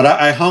tell. But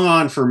I hung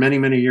on for many,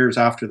 many years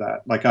after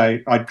that. Like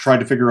I tried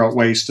to figure out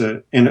ways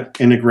to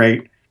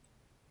integrate,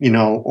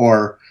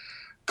 or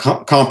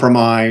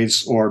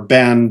compromise or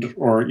bend,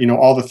 or,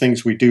 all the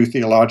things we do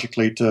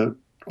theologically to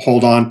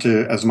hold on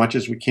to as much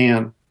as we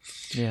can.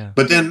 Yeah.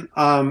 But then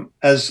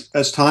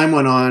as time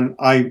went on,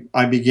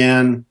 I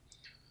began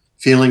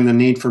feeling the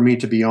need for me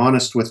to be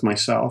honest with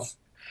myself.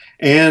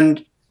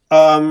 And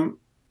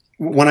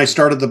when I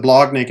started the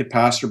blog Naked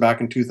Pastor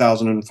back in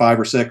 2005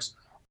 or 6,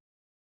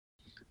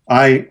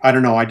 I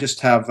don't know, I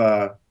just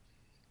have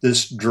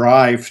this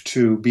drive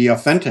to be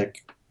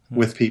authentic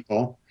with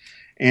people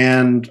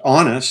and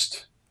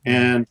honest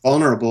and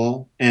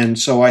vulnerable. And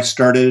so I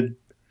started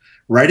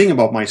writing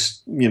about my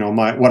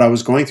what I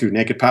was going through,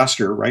 Naked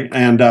Pastor, right?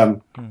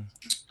 And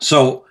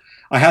so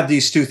I had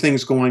these two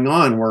things going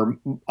on where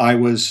I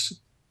was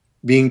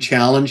being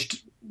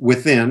challenged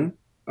within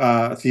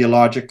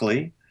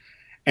theologically,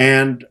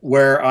 and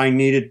where I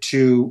needed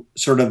to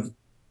sort of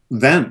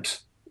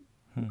vent,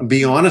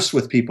 be honest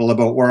with people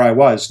about where I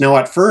was. Now,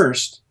 at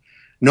first,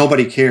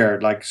 nobody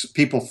cared. Like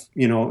people,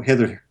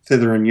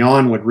 thither and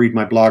yon would read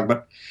my blog,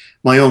 but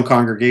my own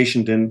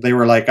congregation didn't. They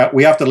were like,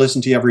 we have to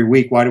listen to you every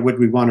week. Why would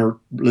we want to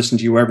listen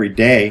to you every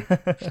day?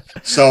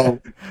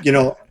 So,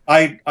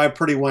 I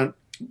pretty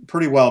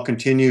well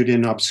continued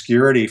in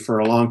obscurity for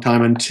a long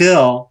time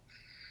until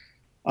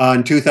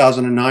in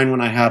 2009, when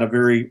I had a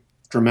very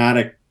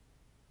dramatic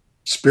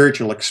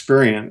spiritual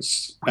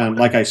experience. And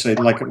like I said,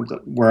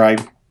 where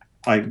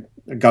I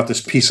got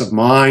this peace of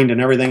mind and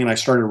everything, and I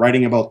started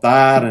writing about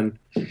that and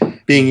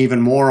being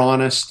even more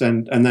honest,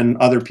 and then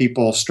other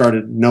people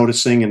started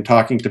noticing and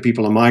talking to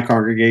people in my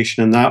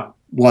congregation, and that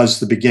was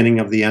the beginning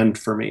of the end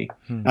for me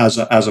as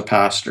a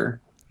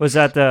pastor. Was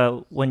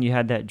that when you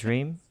had that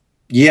dream?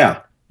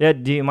 Yeah. Yeah.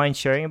 Do you mind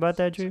sharing about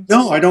that dream?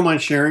 No, I don't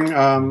mind sharing.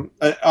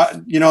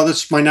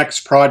 This my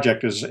next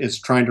project is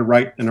trying to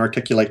write and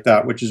articulate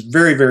that, which is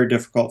very, very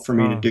difficult for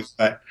me to do.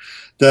 But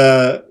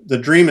the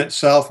dream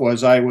itself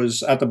was I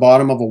was at the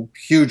bottom of a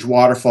huge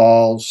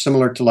waterfall,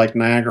 similar to like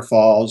Niagara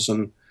Falls,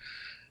 and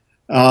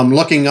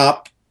looking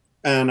up,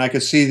 and I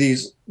could see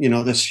these,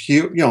 this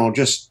huge,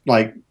 just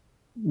like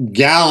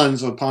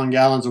gallons upon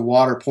gallons of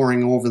water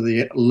pouring over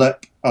the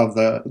lip of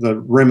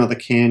the rim of the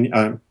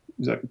canyon.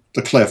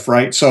 The cliff,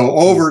 right? So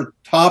over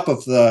top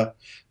of the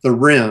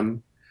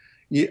rim,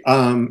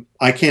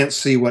 I can't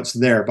see what's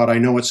there, but I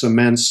know it's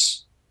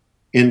immense,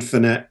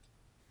 infinite,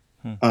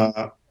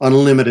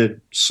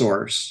 unlimited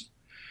source.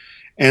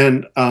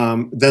 And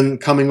then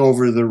coming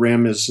over the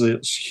rim is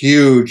this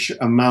huge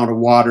amount of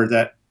water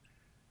that,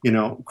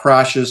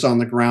 crashes on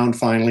the ground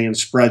finally and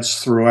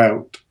spreads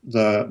throughout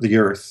the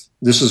earth.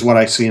 This is what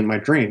I see in my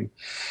dream.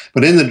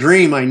 But in the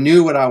dream, I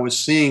knew what I was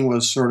seeing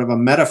was sort of a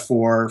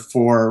metaphor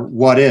for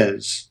what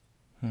is.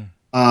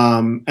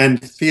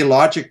 And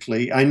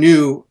theologically, I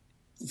knew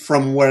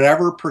from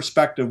whatever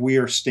perspective we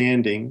are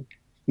standing,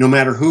 no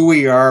matter who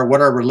we are,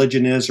 what our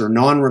religion is or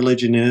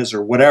non-religion is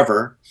or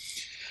whatever,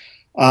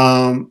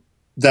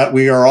 that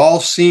we are all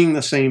seeing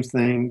the same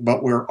thing,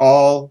 but we're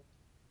all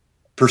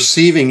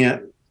perceiving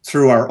it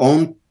through our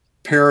own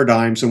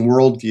paradigms and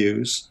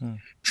worldviews,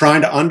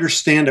 trying to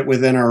understand it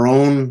within our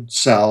own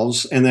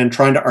selves, and then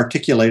trying to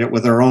articulate it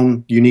with our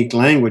own unique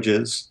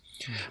languages.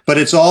 But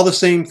it's all the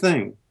same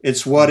thing.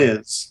 It's what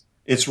is.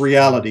 It's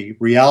reality.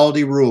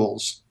 Reality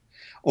rules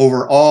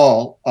over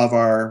all of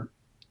our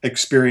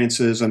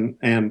experiences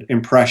and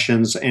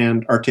impressions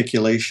and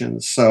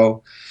articulations.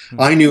 So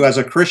I knew as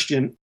a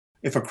Christian,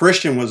 if a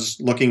Christian was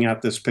looking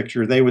at this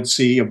picture, they would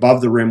see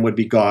above the rim would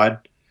be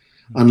God,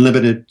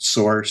 unlimited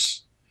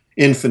source,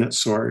 infinite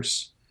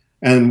source.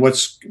 And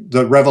what's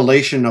the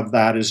revelation of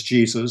that is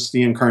Jesus,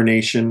 the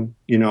incarnation,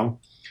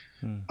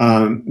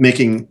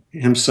 making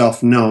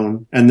himself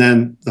known. And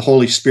then the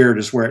Holy Spirit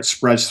is where it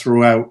spreads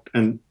throughout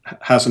and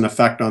has an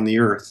effect on the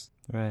earth.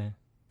 Right.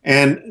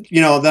 And,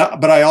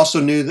 but I also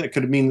knew that it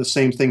could mean the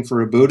same thing for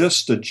a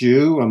Buddhist, a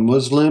Jew, a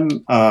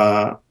Muslim,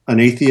 an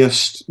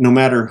atheist. No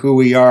matter who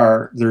we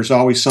are, there's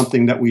always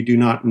something that we do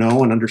not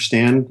know and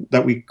understand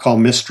that we call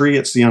mystery.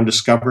 It's the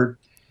undiscovered.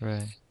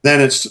 Right.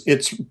 Then it's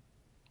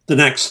the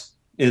next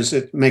is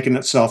it making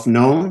itself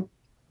known,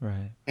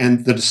 right,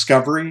 and the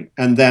discovery,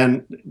 and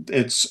then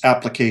its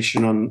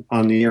application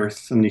on the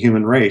earth and the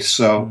human race.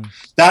 So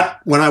that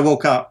when I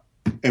woke up,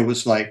 it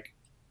was like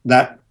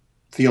that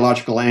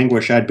theological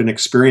anguish I'd been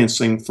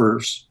experiencing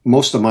for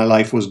most of my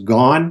life was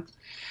gone,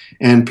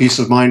 and peace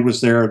of mind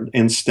was there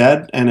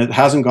instead, and it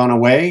hasn't gone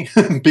away.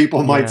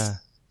 People might,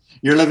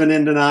 you're living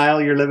in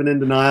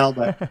denial,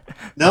 but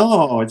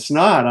no, it's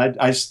not.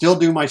 I still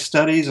do my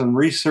studies and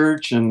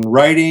research and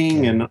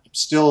writing, and I'm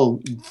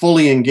still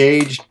fully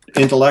engaged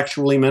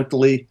intellectually,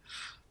 mentally,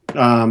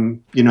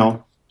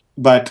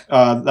 but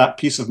that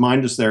peace of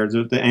mind is there.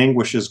 The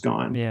anguish is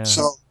gone. Yeah.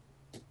 So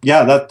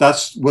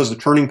that was a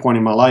turning point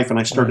in my life, and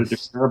I started to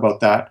care about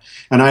that.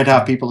 And I'd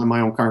have people in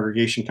my own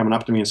congregation coming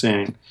up to me and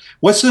saying,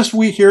 "What's this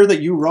we hear that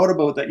you wrote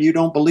about that you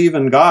don't believe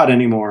in God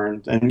anymore?"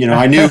 And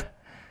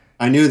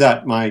I knew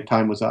that my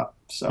time was up.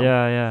 So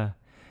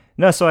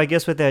no, so I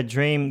guess with that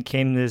dream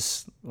came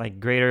this like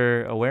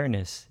greater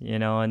awareness,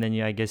 and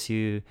then I guess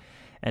you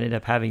ended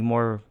up having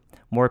more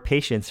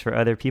patience for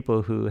other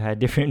people who had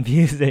different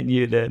views than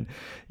you. Then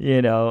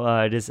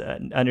just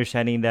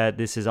understanding that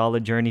this is all a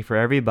journey for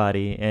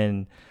everybody.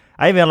 And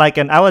I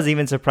was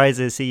even surprised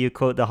to see you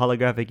quote the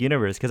holographic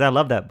universe, because I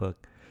love that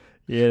book.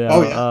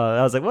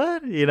 I was like,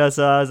 what?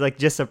 So I was like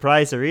just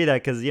surprised to read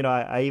that, because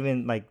I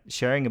even like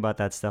sharing about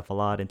that stuff a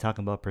lot and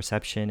talking about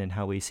perception and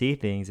how we see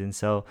things. And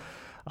so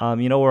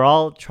we're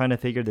all trying to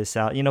figure this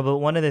out, but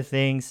one of the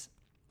things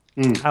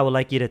I would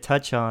like you to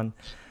touch on,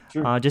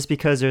 just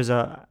because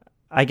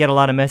I get a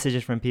lot of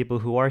messages from people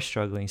who are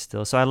struggling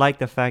still. So I like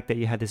the fact that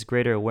you had this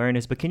greater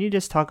awareness, but can you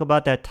just talk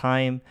about that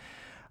time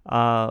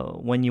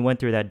when you went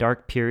through that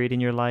dark period in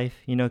your life,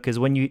 because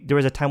there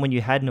was a time when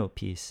you had no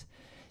peace.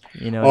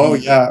 Do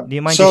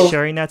you mind just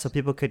sharing that so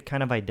people could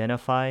kind of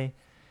identify?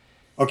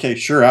 Okay,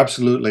 sure,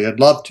 absolutely. I'd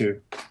love to.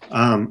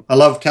 I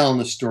love telling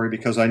this story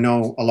because I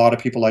know a lot of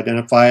people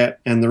identify it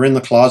and they're in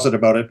the closet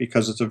about it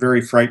because it's a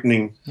very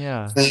frightening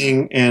Yeah.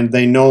 thing, and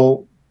they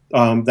know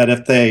that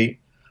if they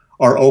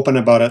are open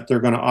about it, they're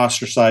going to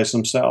ostracize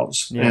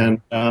themselves Yeah.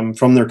 and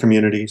from their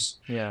communities.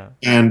 Yeah.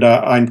 And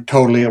I'm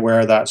totally aware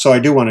of that, so I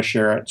do want to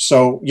share it.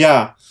 So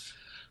yeah,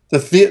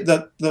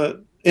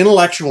 the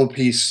intellectual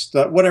piece,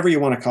 whatever you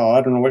want to call it,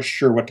 I don't know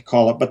what to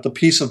call it, but the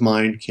peace of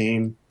mind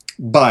came.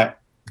 But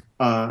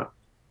uh,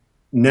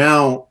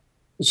 now,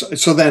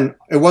 so then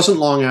it wasn't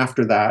long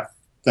after that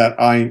that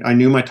I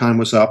knew my time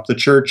was up. The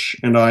church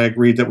and I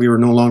agreed that we were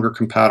no longer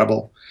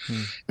compatible,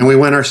 Hmm. and we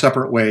went our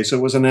separate ways. It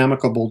was an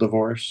amicable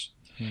divorce.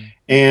 Hmm.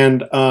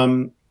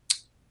 And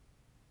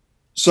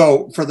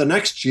so for the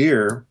next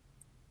year,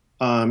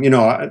 you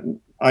know,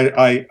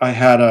 I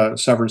had a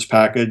severance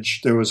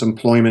package. There was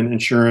employment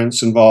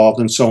insurance involved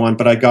and so on,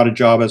 but I got a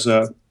job as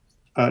a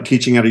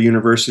teaching at a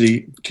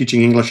university,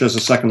 teaching English as a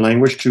second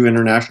language to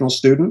international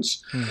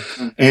students.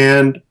 Hmm.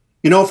 And,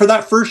 you know, for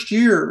that first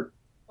year,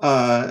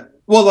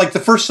 well, like the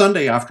first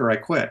Sunday after I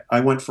quit,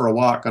 I went for a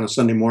walk on a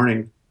Sunday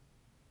morning,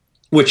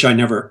 which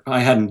I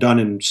hadn't done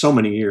in so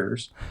many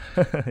years.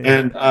 Yeah.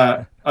 And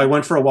I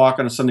went for a walk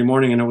on a Sunday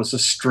morning, and it was the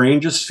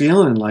strangest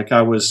feeling. Like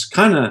I was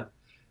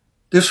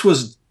this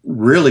was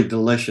really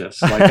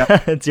delicious.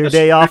 Like It's your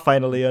day off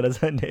finally on a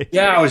Sunday.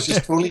 yeah, I was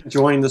just totally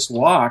enjoying this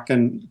walk,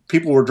 and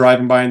people were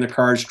driving by in their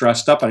cars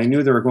dressed up, and I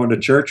knew they were going to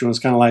church, and it was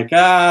kind of like,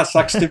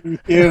 sucks to be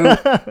you.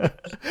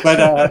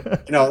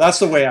 But you know, that's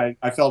the way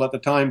I felt at the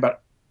time.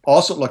 But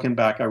also looking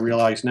back, I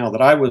realize now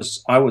that I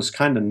was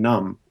kind of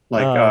numb.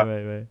 Like,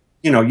 right.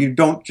 you know, you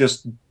don't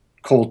just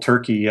cold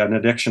turkey an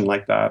addiction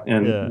like that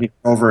and you're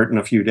over it in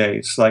a few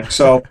days. Like,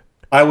 so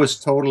I was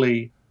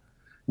totally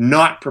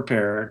not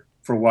prepared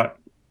for what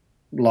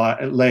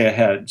lay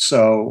ahead.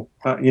 So,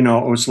 you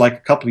know, it was like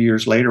a couple of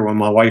years later when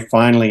my wife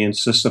finally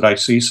insisted I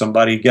see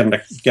somebody,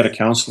 get a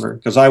counselor,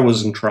 because I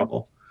was in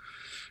trouble.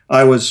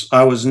 I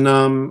was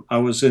numb. I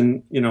was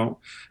in, you know,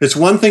 it's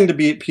one thing to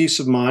be at peace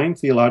of mind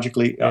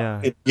theologically.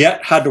 It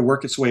yet had to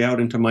work its way out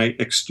into my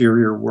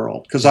exterior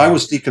world because I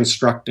was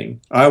deconstructing.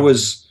 I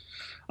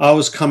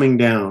was coming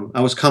down.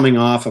 I was coming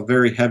off a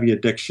very heavy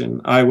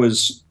addiction. I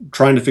was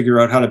trying to figure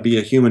out how to be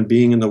a human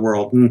being in the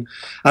world. And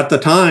at the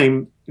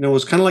time, you know, it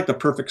was kind of like the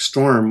perfect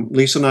storm.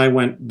 Lisa and I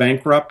went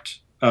bankrupt,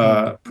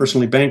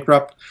 personally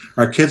bankrupt.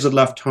 Our kids had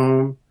left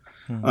home.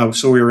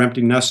 So we were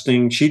empty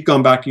nesting. She'd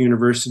gone back to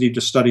university to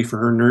study for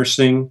her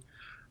nursing.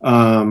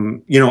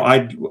 You know,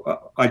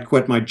 I'd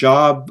quit my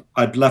job.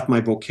 I'd left my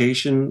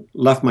vocation,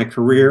 left my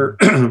career,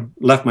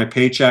 left my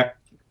paycheck.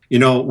 You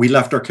know, we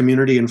left our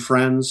community and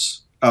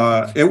friends.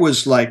 It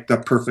was like the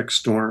perfect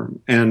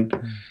storm.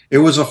 And it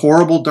was a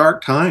horrible,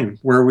 dark time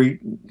where we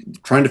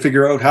trying to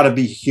figure out how to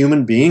be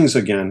human beings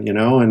again, you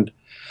know, and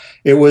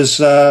it was,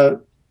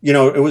 you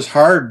know, it was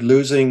hard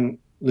losing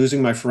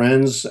my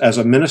friends as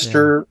a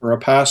minister or a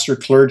pastor,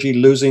 clergy,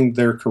 losing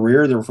their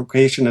career, their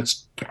vocation.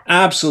 It's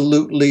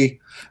absolutely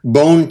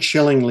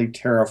bone-chillingly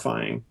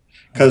terrifying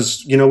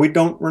because, you know,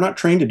 we're not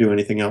trained to do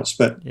anything else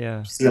but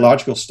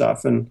theological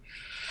stuff. And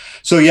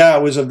so, yeah,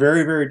 it was a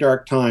very, very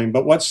dark time.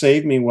 But what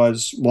saved me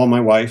was, well,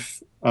 my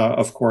wife,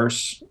 of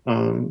course,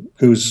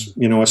 who's,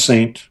 you know, a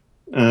saint.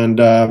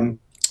 And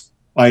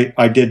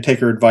I did take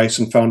her advice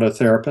and found a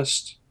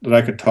therapist that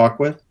I could talk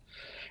with.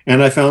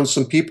 And I found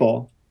some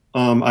people.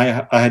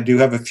 I do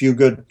have a few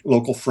good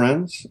local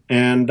friends,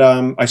 and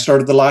I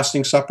started the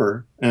Lasting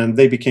Supper, and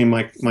they became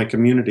my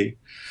community.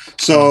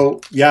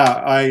 So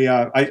yeah,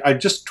 I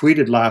just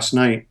tweeted last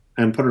night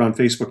and put it on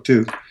Facebook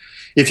too.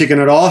 If you can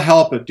at all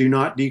help it, do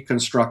not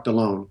deconstruct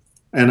alone.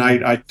 And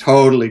I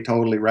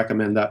totally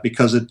recommend that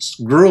because it's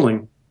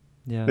grueling.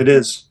 Yeah, it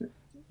is.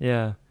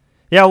 Yeah.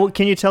 Well,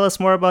 can you tell us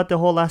more about the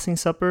whole Lasting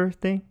Supper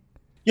thing?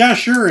 Yeah,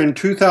 sure. In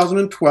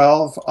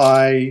 2012,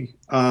 I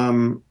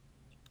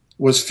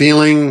was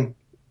feeling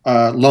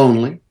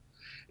lonely,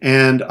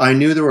 and I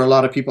knew there were a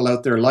lot of people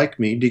out there like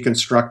me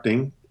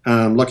deconstructing,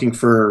 looking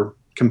for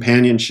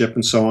companionship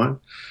and so on.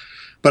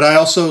 But I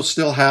also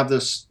still have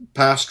this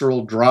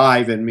pastoral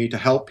drive in me to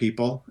help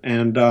people,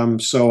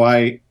 and so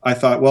I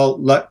thought, well,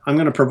 I'm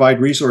going to provide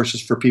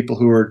resources for people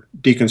who are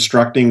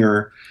deconstructing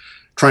or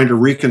trying to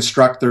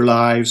reconstruct their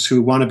lives,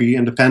 who want to be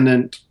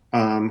independent,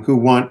 who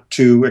want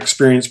to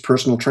experience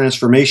personal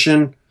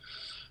transformation,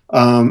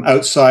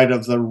 outside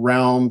of the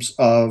realms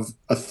of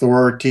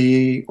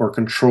authority or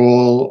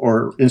control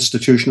or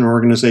institution or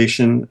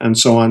organization and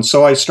so on.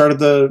 So I started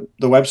the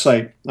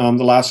website, The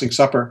Lasting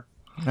Supper.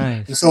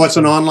 Nice. So it's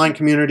an online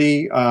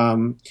community.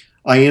 I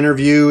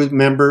interview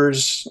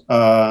members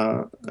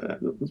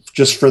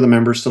just for the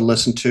members to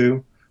listen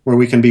to, where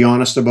we can be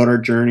honest about our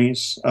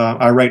journeys.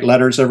 I write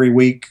letters every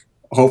week,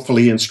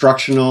 hopefully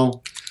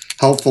instructional,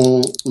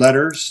 helpful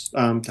letters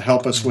to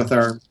help us with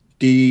our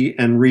de-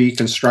 and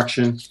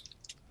reconstruction.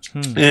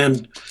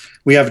 And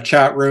we have a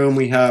chat room,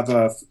 we have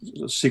a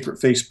secret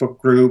Facebook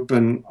group,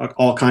 and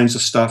all kinds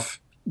of stuff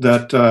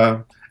that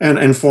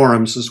and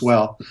forums as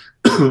well.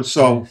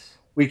 So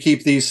we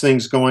keep these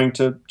things going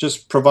to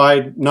just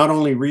provide not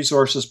only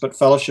resources but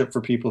fellowship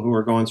for people who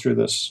are going through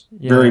this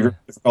very, Yeah. very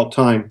difficult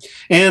time.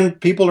 And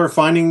people are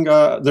finding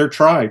their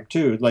tribe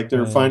too. Like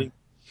they're Right. finding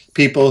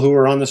people who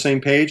are on the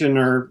same page and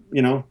are,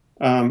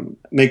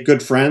 make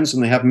good friends,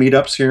 and they have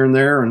meetups here and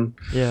there, and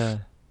Yeah.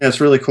 yeah,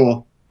 it's really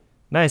cool.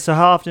 Nice. So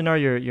how often are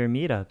your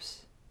meetups?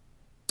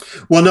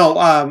 Well,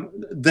 no,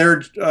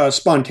 they're Oh,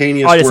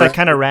 spontaneous. it's Where like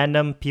kind of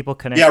random people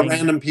yeah, connecting.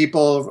 random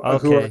people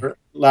who Okay. are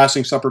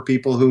Lasting Supper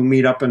people who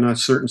meet up in a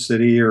certain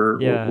city or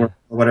Yeah.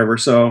 whatever.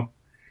 So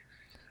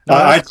No,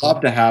 that's I'd love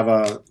cool. to have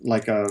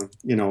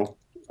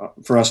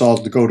for us all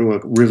to go to a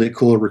really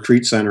cool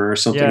retreat center or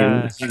something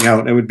and Yeah. hang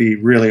out. It would be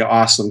really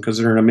awesome because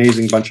they're an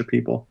amazing bunch of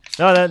people.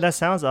 No, that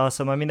sounds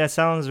awesome. I mean, that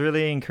sounds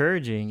really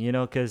encouraging,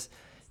 because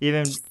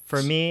even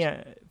for me,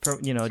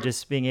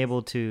 just being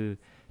able to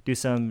do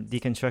some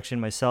deconstruction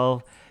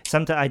myself,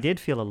 sometimes I did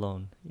feel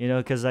alone,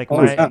 because like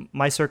Oh yeah,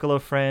 my circle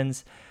of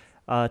friends,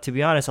 to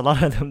be honest, a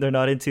lot of them, they're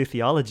not into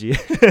theology,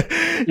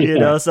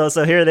 yeah,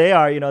 so here they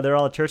are, they're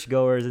all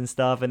churchgoers and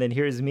stuff, and then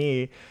here's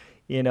me,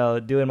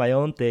 doing my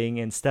own thing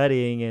and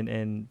studying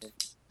and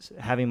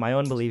having my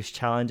own beliefs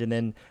challenged, and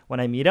then when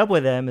I meet up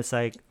with them, it's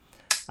like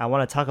I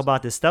want to talk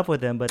about this stuff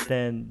with them, but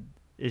then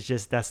it's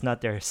just that's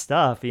not their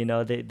stuff.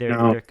 no,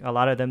 They're a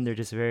lot of them. They're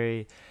just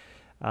very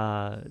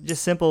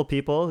just simple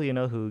people,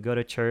 who go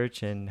to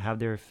church and have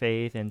their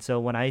faith. And so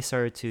when I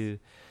started to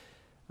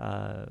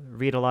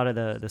read a lot of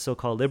the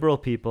so-called liberal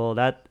people,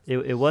 that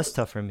it was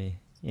tough for me,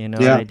 and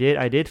yeah,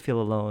 I did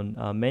feel alone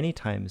many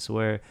times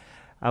where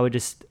I would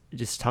just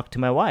talk to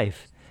my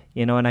wife,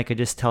 and I could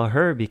just tell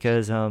her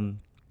because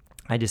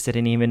I just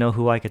didn't even know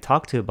who I could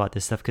talk to about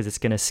this stuff because it's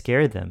gonna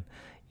scare them,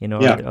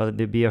 yeah, or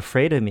they'd be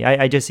afraid of me.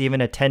 I just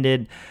even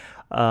attended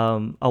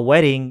a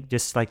wedding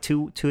just like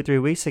 3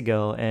 weeks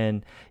ago,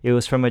 and it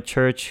was from a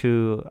church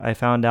who I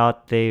found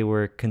out they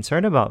were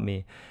concerned about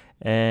me,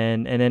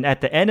 and then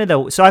at the end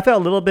of so I felt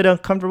a little bit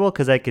uncomfortable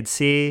because I could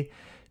see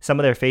some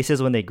of their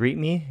faces when they greet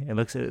me. It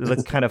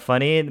looked kind of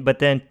funny, but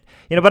then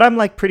but I'm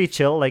like pretty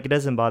chill, like it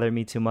doesn't bother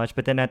me too much.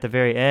 But then at the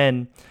very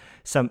end,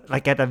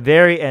 at the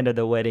very end of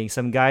the wedding,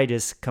 some guy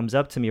just comes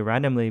up to me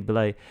randomly, be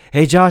like,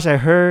 "Hey Josh, I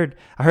heard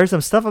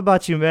some stuff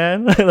about you,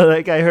 man.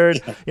 Like I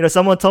heard,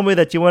 someone told me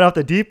that you went off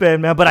the deep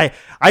end, man. But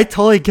I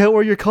totally get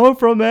where you're coming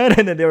from, man."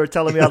 And then they were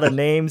telling me all the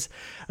names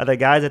of the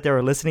guys that they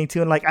were listening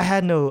to, and like I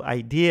had no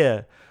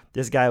idea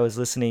this guy was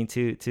listening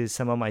to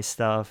some of my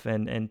stuff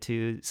and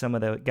to some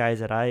of the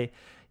guys that I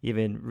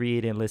even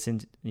read and listen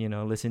to.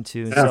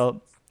 And yeah,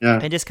 so yeah,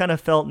 it just kind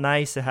of felt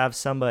nice to have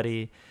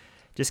somebody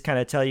just kind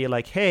of tell you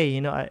like, hey,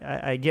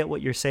 I get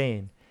what you're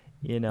saying,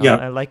 yeah,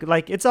 and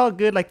like it's all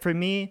good. Like for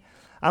me,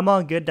 I'm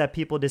all good that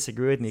people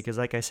disagree with me because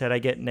like I said, I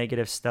get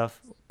negative stuff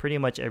pretty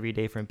much every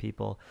day from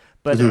people.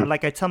 But hmm,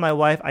 like I tell my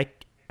wife,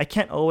 I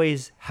can't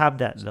always have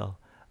that though.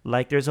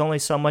 Like there's only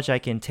so much I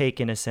can take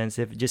in a sense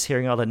if just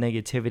hearing all the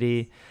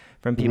negativity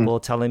from hmm, people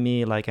telling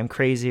me like I'm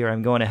crazy or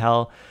I'm going to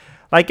hell.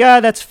 Like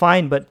that's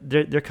fine, but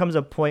there comes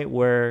a point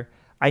where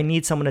I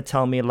need someone to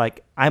tell me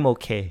like I'm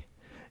okay.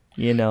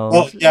 You know,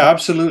 Oh yeah,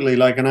 absolutely.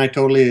 Like, and I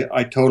totally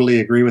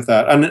agree with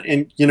that. And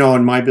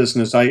in my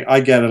business, I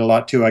get it a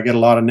lot too. I get a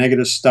lot of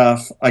negative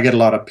stuff. I get a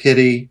lot of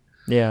pity.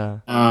 yeah,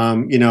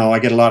 I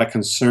get a lot of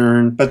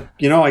concern, but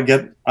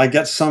I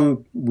get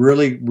some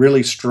really,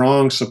 really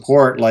strong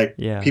support, like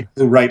yeah, people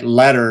who write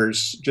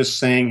letters just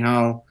saying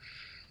how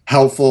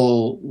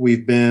helpful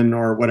we've been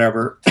or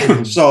whatever.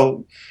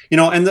 So,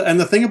 and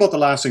the thing about the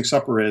Lasting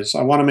Supper is,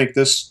 I want to make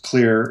this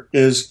clear,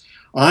 is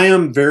I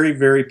am very,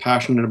 very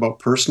passionate about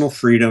personal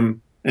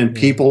freedom and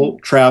yeah, people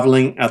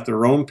traveling at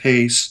their own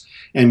pace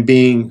and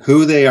being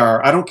who they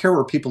are. I don't care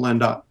where people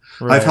end up.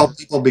 I've right, helped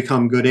people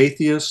become good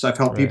atheists. I've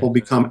helped people right,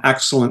 become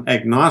excellent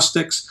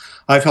agnostics.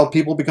 I've helped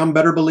people become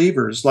better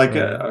believers. Like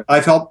right,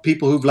 I've helped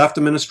people who've left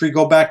the ministry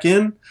go back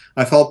in.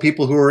 I've helped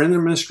people who are in the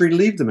ministry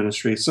leave the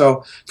ministry.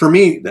 So for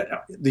me,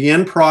 the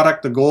end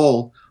product, the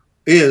goal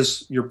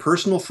is your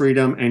personal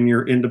freedom and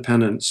your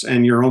independence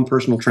and your own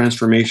personal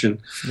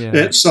transformation.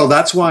 yeah, So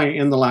that's why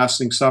in the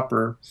Lasting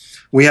Supper,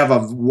 we have a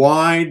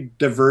wide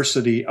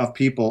diversity of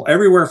people,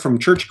 everywhere from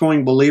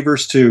church-going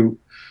believers to,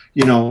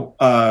 you know,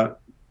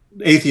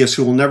 atheists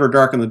who will never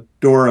darken the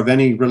door of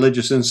any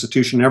religious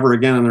institution ever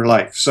again in their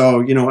life.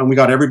 So, and we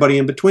got everybody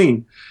in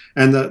between.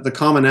 And the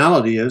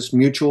commonality is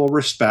mutual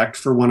respect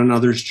for one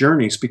another's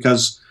journeys,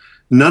 because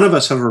none of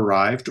us have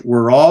arrived.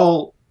 We're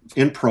all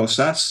in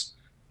process,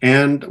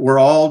 and we're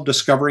all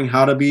discovering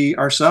how to be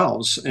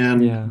ourselves.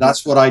 And yeah,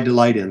 that's what I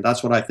delight in.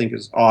 That's what I think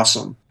is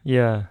awesome.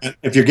 yeah,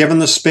 If you're given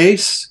the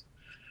space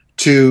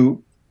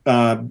to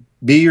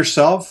be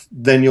yourself,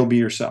 then you'll be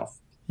yourself.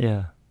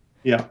 yeah.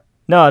 Yeah.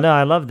 No,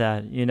 I love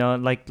that.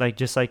 Like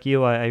just like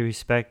you, I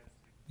respect,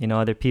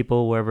 other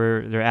people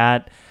wherever they're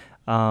at,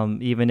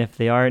 even if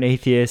they are an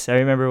atheist. I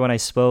remember when I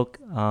spoke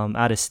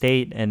out of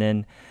state, and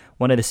then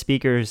one of the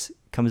speakers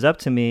comes up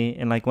to me,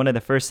 and like one of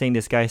the first thing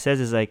this guy says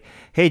is like,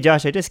 "Hey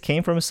Josh, I just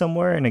came from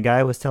somewhere, and a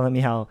guy was telling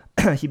me how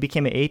he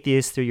became an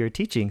atheist through your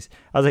teachings."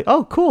 I was like,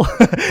 "Oh, cool,"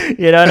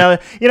 and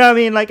what I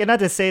mean, like, and not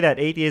to say that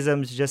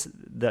atheism is just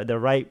the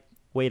right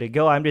way to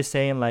go. I'm just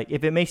saying, like,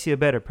 if it makes you a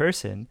better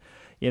person,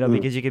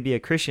 because you could be a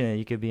Christian and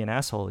you could be an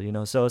asshole,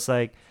 so it's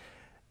like,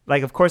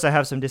 of course I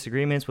have some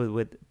disagreements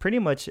with pretty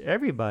much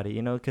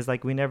everybody, because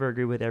like we never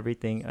agree with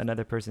everything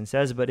another person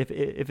says, but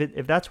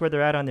if that's where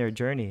they're at on their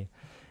journey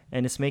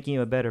and it's making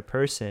you a better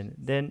person,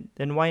 then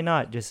why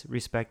not just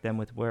respect them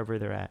with wherever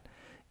they're at,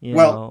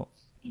 Well,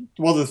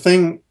 the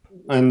thing,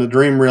 and the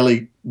dream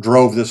really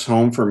drove this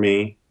home for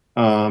me,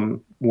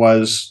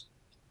 was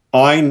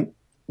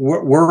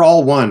we're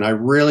all one. I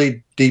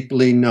really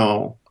deeply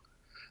know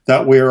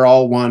that we are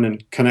all one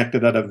and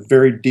connected at a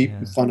very deep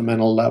and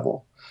fundamental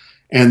level,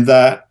 and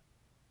that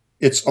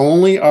it's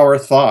only our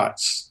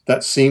thoughts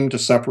that seem to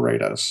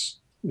separate us.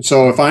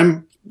 So if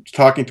I'm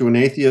talking to an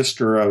atheist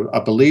or a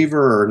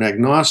believer or an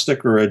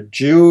agnostic or a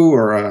Jew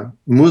or a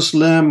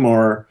Muslim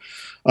or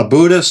a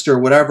Buddhist or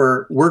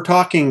whatever,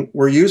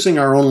 we're using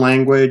our own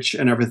language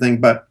and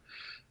everything, but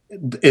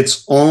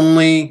it's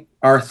only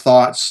our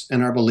thoughts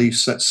and our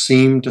beliefs that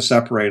seem to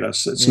separate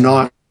us. It's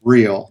not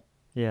real.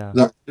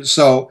 Yeah.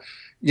 So,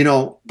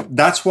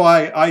 that's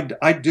why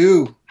I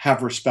do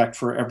have respect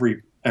for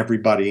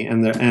everybody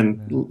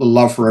and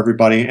love for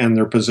everybody and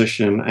their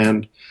position.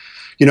 And,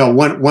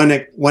 when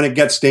it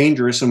gets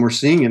dangerous, and we're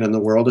seeing it in the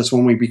world, is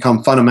when we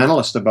become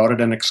fundamentalist about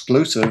it and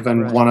exclusive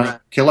and want to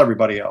kill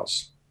everybody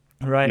else.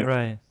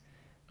 Right.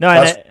 No,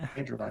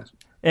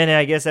 and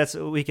I guess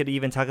we could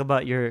even talk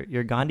about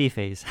your Gandhi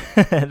phase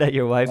that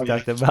your wife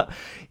talked about,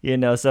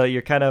 so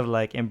you're kind of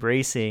like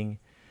embracing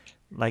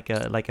like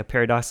a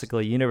paradoxical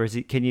universe.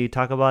 Can you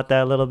talk about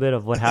that a little bit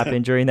of what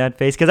happened during that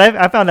phase? Because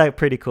I found that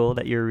pretty cool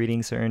that you're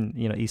reading certain,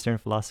 Eastern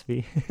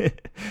philosophy.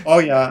 Oh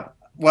yeah.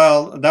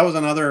 Well, that was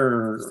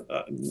another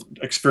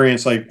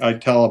experience I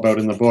tell about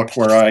in the book,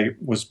 where I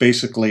was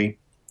basically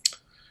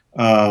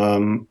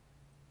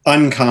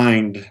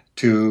unkind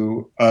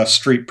to a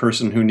street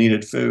person who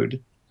needed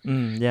food.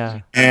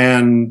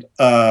 And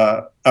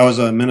I was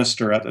a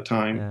minister at the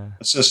time,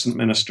 assistant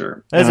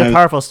minister. That's a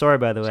powerful story,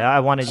 by the way.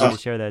 I wanted you to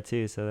share that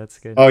too, so that's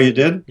good. Oh, you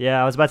did?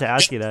 Yeah, I was about to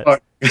ask you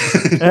that.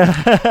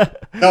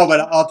 No, but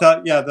I'll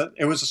tell you,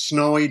 it was a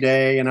snowy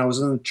day, and I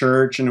was in the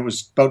church, and it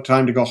was about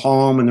time to go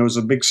home, and there was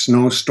a big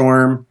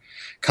snowstorm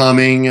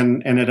coming,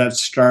 and it had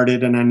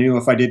started, and I knew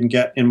if I didn't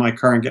get in my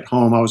car and get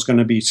home, I was going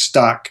to be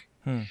stuck.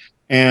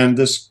 And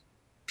this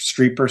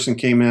street person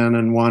came in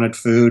and wanted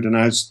food, and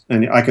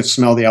I could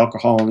smell the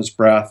alcohol in his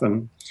breath,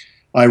 and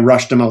I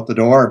rushed him out the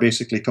door.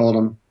 Basically told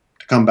him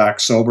to come back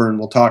sober and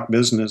we'll talk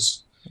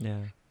business.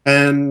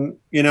 And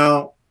it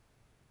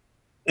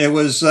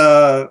was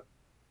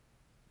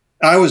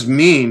I was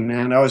mean,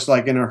 man. I was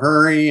like in a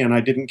hurry and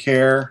I didn't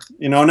care.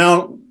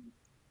 Now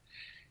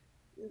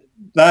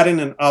that in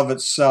and of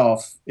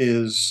itself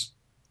is,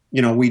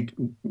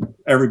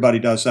 everybody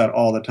does that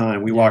all the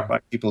time. We walk by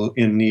people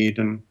in need,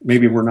 and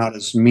maybe we're not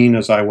as mean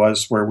as I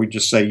was, where we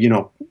just say,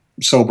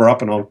 sober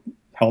up and I'll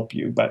help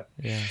you. But,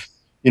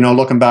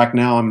 looking back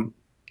now,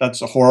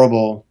 that's a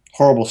horrible,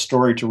 horrible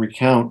story to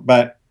recount.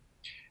 But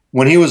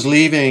when he was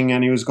leaving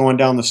and he was going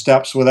down the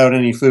steps without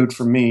any food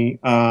for me,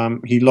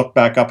 he looked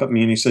back up at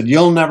me and he said,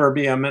 "You'll never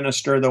be a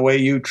minister the way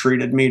you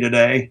treated me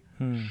today."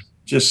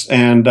 Just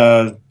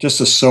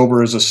as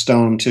sober as a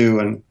stone too.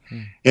 And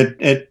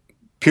it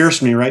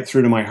pierced me right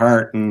through to my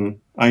heart, and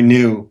I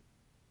knew,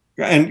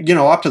 and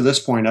up to this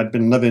point I'd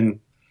been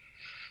living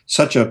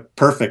such a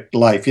perfect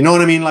life, you know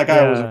what I mean? Like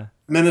I was a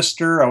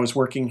minister, I was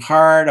working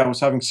hard, I was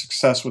having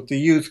success with the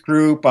youth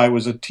group, I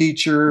was a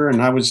teacher, and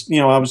I was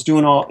doing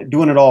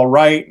it all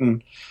right,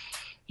 and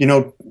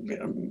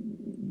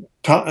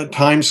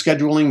time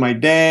scheduling my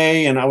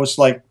day, and I was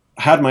like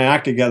had my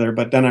act together.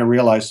 But then I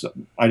realized that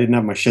I didn't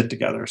have my shit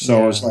together,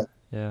 so it was like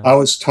I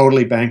was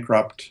totally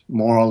bankrupt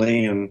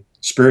morally and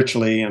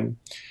spiritually, and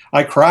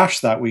I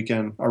crashed that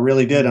weekend. I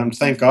really did. And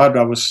thank God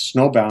I was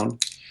snowbound.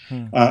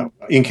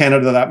 In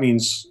Canada, that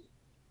means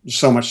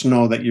so much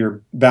snow that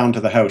you're bound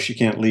to the house. You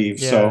can't leave.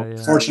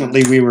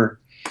 Fortunately,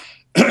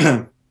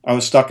 I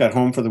was stuck at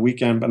home for the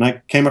weekend, and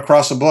I came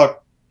across a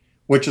book,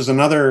 which is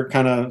another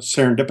kind of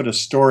serendipitous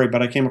story,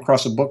 but I came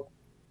across a book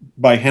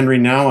by Henry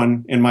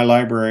Nouwen in my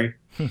library.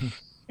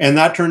 And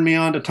that turned me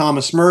on to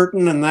Thomas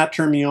Merton, and that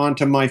turned me on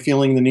to my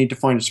feeling the need to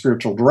find a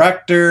spiritual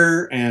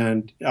director.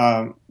 And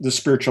the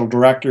spiritual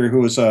director, who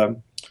was a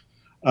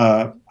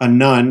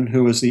nun,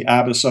 who was the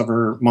abbess of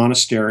her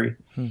monastery,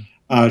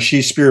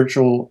 she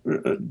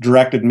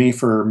directed me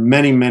for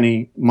many,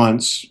 many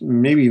months,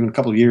 maybe even a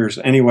couple of years.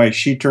 Anyway,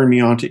 she turned me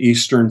on to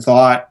Eastern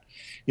thought,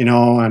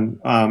 and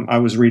I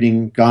was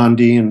reading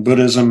Gandhi and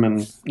Buddhism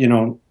and,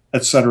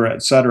 et cetera,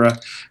 et cetera.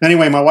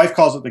 Anyway, my wife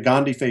calls it the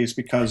Gandhi phase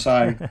because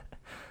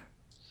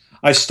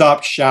I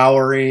stopped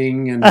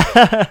showering, and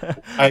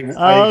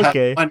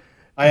I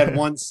had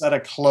one set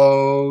of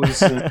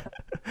clothes. And,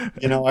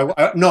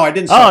 I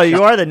didn't stop. Oh,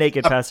 you are the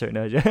naked pastor.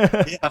 No.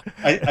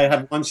 I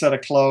had one set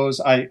of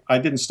clothes. I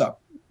didn't stop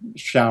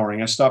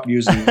showering. I stopped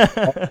using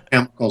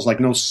chemicals, like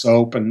no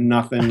soap and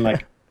nothing.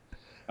 Like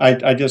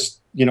I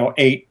just,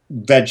 ate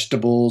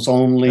vegetables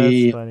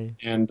only. That's funny.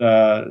 And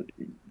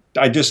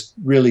I just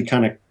really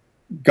kind of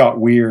got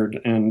weird,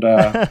 and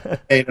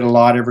ate it a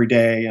lot every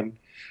day. And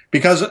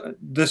because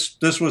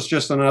this was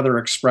just another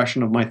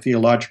expression of my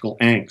theological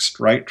angst,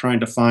 right? Trying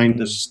to find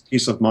this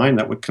peace of mind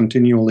that would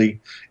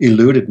continually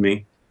eluded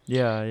me.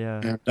 Yeah,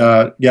 yeah.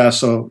 And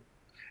so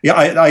yeah,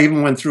 I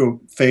even went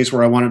through a phase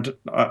where I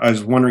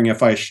was wondering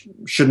if I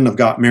shouldn't have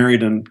got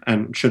married and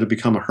should have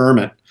become a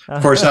hermit.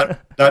 Of course, that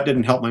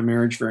didn't help my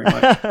marriage very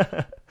much.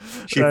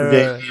 She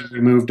forgave me and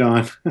we moved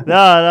on.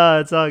 No,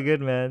 it's all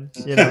good, man.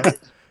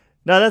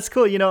 No, that's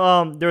cool.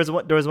 There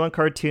was one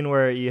cartoon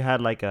where you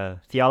had like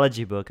a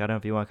theology book. I don't know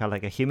if you want to call it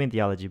like a human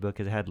theology book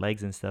because it had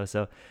legs and stuff.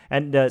 So,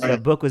 and the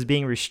book was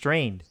being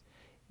restrained,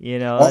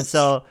 And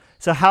so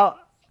how,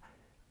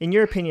 in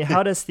your opinion,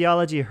 how does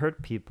theology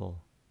hurt people?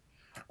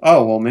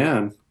 Oh, well,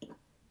 man.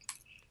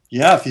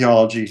 Yeah,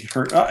 theology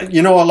hurt. A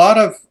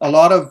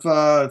lot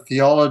of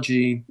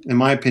theology, in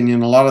my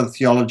opinion, a lot of the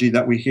theology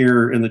that we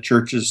hear in the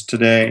churches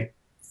today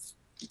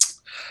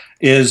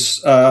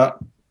is a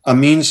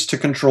means to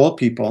control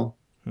people,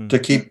 to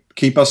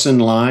keep us in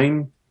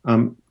line,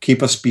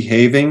 keep us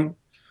behaving.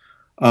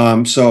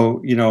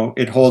 So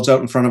it holds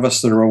out in front of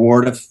us the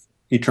reward of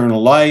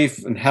eternal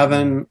life and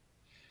heaven.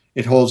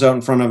 It holds out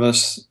in front of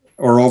us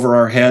or over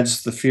our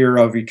heads the fear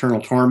of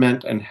eternal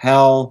torment and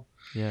hell.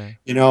 Yeah.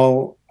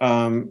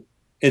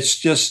 It's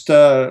just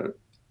a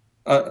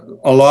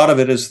lot of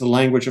it is the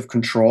language of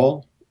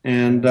control,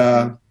 and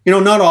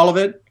not all of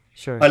it.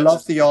 Sure. I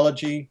love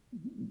theology.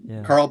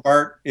 Yeah. Karl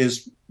Barth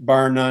is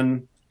bar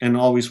none and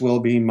always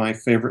will be my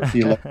favorite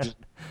theologian.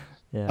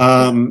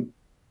 Yeah.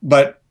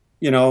 But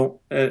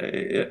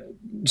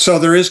so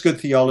there is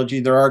good theology.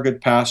 There are good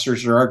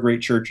pastors. There are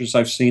great churches.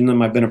 I've seen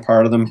them. I've been a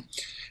part of them,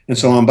 and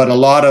so on. But a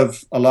lot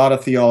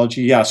of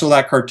theology. Yeah. So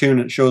that cartoon,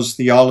 it shows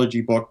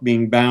theology book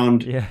being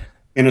bound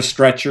in a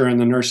stretcher, and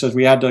the nurse says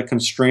we had to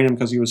constrain him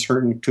because he was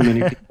hurting too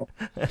many people.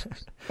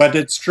 But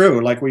it's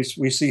true. Like we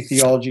see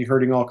theology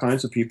hurting all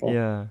kinds of people.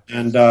 Yeah.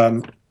 And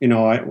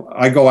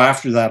I go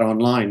after that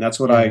online. That's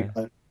what I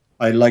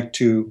like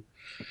to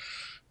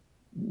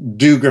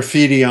do,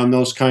 graffiti on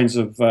those kinds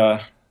of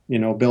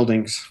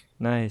buildings.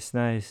 Nice.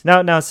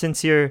 Now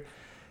since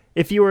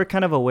if you were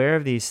kind of aware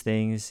of these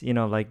things,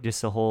 like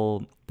just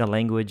the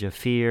language of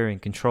fear and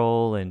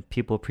control and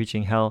people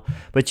preaching hell,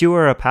 but you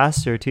were a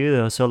pastor too,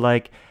 though. So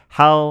like,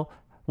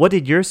 what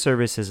did your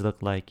services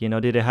look like?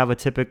 Did it have a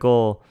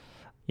typical,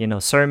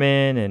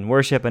 sermon and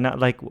worship, and not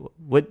like,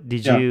 what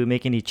did you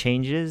make any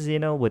changes,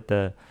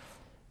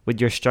 with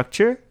your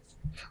structure?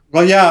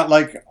 Well, yeah,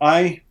 like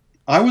I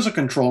was a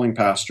controlling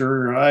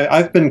pastor.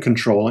 I've been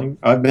controlling.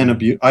 I've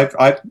been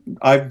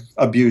I've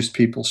abused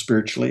people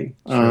spiritually.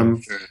 Sure.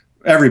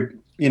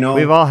 We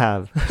all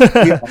have.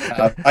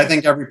 I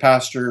think every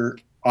pastor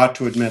ought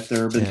to admit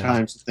there have been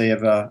times that they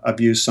have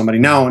abused somebody.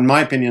 Now, in my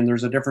opinion,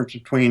 there's a difference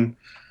between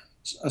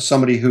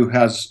somebody who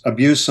has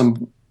abused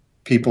some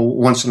people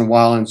once in a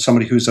while and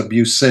somebody who's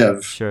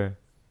abusive. Sure.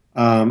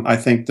 I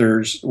think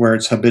there's where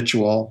it's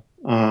habitual.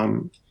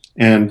 So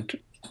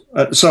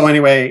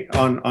anyway,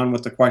 on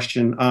with the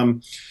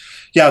question.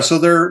 So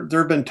there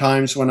have been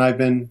times when I've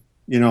been,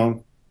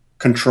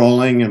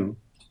 controlling and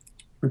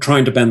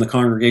trying to bend the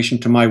congregation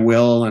to my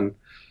will and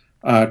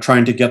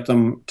trying to get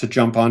them to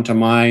jump onto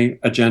my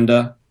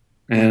agenda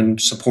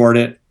and support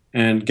it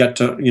and get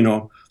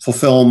to,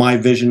 fulfill my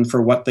vision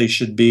for what they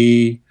should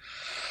be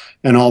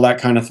and all that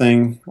kind of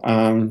thing.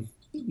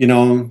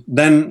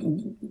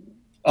 Then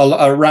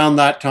around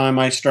that time,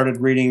 I started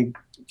reading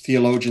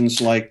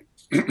theologians like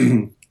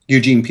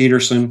Eugene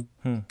Peterson,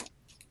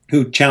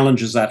 who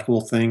challenges that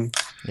whole thing,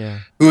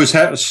 who is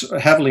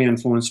heavily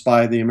influenced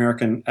by the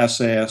American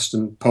essayist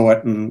and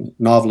poet and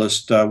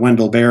novelist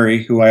Wendell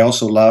Berry, who I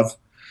also love,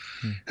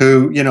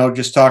 who,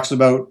 just talks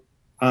about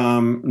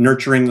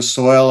nurturing the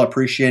soil,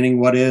 appreciating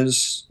what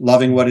is,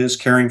 loving what is,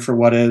 caring for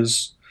what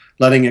is,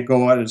 letting it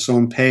go at its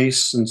own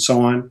pace, and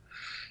so on.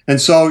 And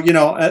so,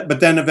 but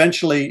then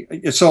eventually,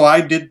 so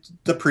I did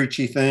the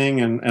preachy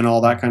thing and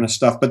all that kind of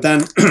stuff. But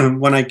then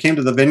when I came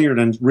to the Vineyard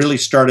and really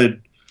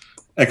started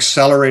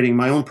accelerating,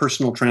 my own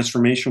personal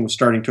transformation was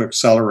starting to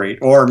accelerate,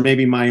 or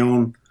maybe my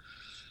own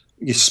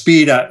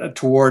speed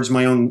towards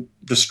my own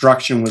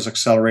destruction was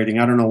accelerating.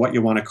 I don't know what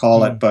you want to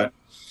call it, but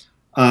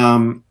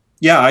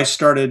I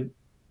started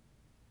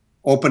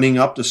opening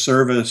up the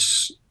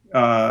service,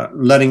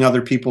 letting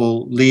other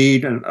people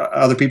lead, and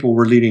other people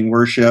were leading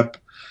worship.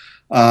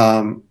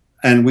 And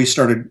I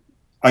started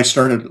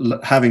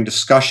having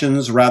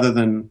discussions rather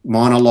than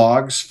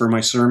monologues for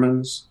my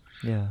sermons.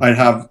 Yeah. I'd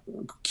have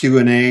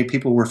Q&A.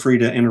 People were free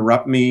to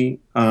interrupt me.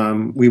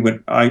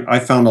 I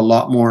found a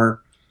lot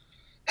more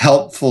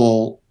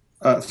helpful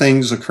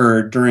things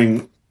occurred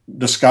during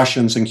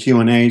discussions and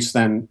Q&As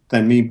than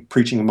me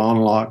preaching a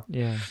monologue.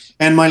 Yeah.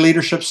 And my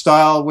leadership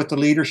style with the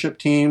leadership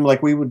team,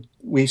 like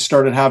we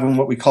started having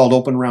what we called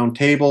open round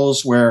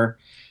tables where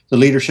the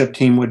leadership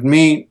team would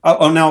meet.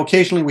 Now,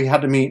 occasionally we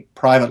had to meet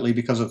privately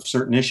because of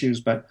certain issues,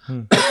 but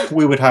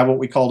we would have what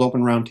we called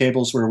open round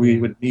tables where we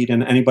would meet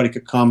and anybody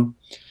could come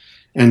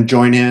and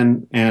join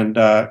in. And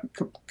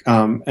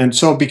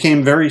so it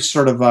became very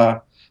sort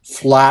of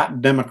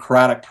flat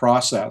democratic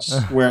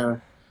process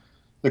where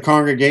the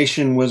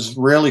congregation was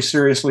really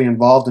seriously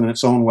involved in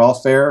its own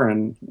welfare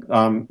and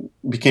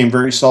became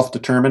very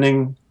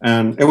self-determining.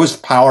 And it was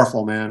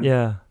powerful, man.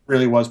 Yeah. It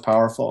really was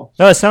powerful.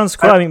 No, it sounds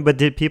cool. I mean, but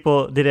did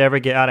it ever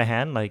get out of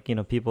hand? Like,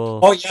 people.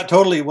 Oh yeah,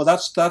 totally. Well,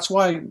 that's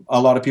why a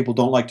lot of people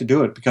don't like to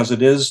do it, because it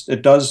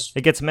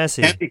gets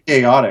messy. can be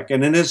chaotic,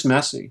 and it is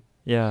messy.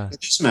 Yeah.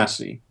 It is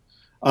messy.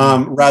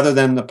 Rather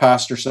than the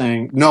pastor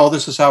saying, no,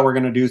 this is how we're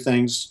going to do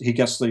things. He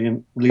gets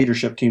the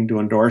leadership team to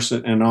endorse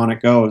it, and on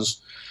it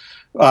goes.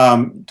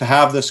 To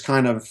have this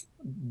kind of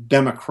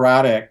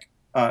democratic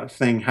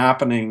thing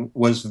happening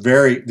was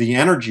the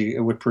energy it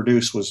would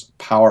produce was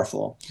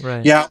powerful.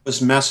 Right. Yeah, it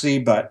was messy,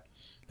 but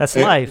that's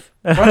life.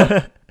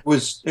 It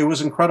was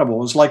incredible.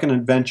 It was like an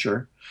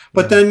adventure.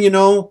 But then,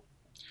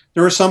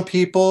 there were some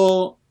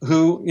people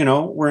who,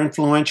 were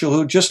influential,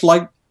 who just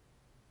liked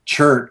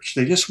church.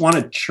 They just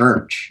wanted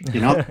church, they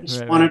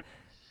just wanted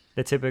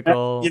the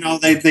typical,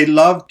 they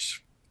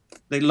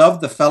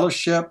loved the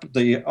fellowship,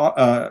 the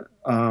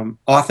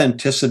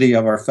authenticity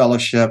of our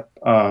fellowship,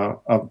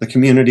 of the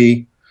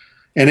community.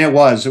 And it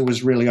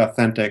was really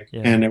authentic,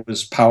 and it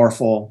was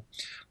powerful,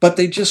 but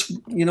they just,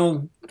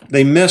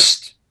 they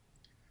missed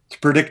the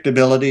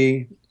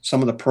predictability,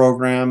 some of the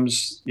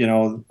programs,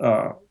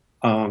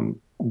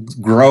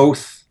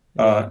 growth,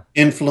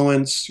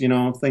 influence,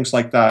 things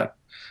like that.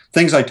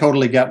 Things I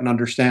totally get and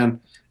understand.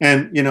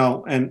 And,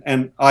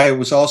 and I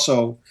was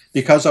also,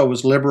 because I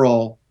was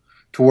liberal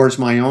towards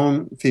my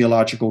own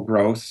theological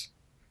growth,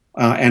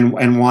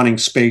 and wanting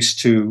space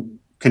to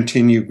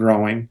continue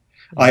growing,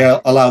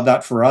 I allowed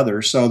that for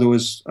others. So there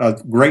was a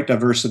great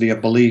diversity of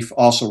belief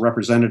also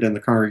represented in the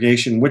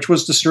congregation, which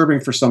was disturbing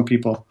for some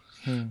people.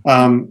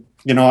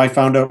 I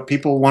found out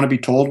people want to be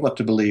told what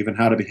to believe and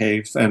how to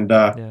behave, and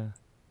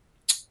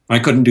I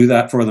couldn't do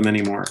that for them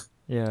anymore.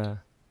 Yeah.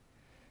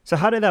 So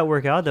how did that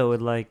work out though?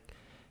 With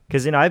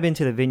because I've been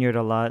to the Vineyard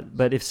a lot,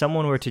 but if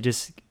someone were to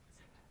just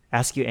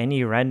ask you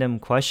any random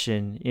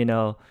question,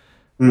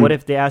 what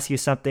if they ask you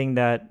something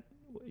that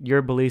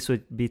your beliefs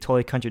would be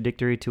totally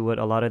contradictory to what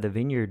a lot of the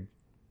Vineyard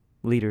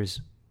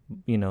leaders,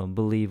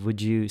 believe?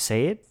 Would you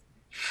say it?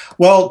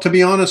 Well, to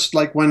be honest,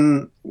 like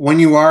when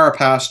you are a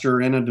pastor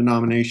in a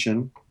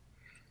denomination,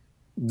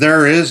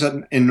 there is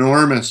an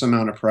enormous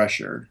amount of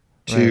pressure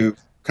to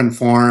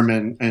conform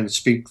and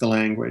speak the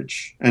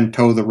language and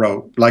toe the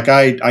rope. Like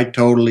I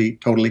totally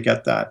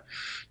get that.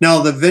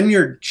 Now, the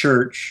Vineyard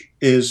Church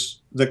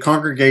the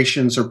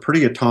congregations are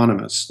pretty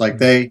autonomous.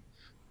 Like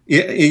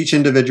each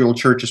individual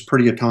church is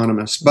pretty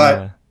autonomous,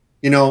 but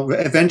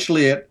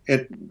eventually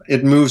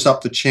it moves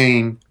up the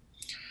chain,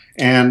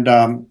 and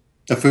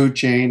the food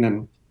chain,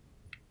 and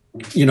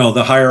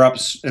the higher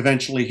ups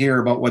eventually hear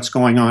about what's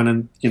going on,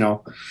 and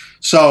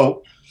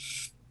so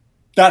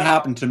that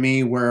happened to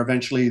me, where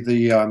eventually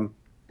the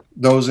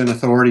those in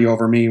authority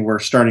over me were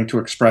starting to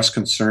express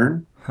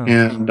concern,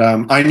 and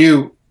I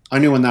knew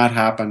when that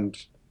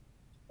happened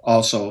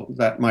also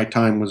that my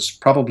time was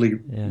probably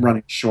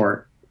running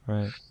short.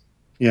 Right.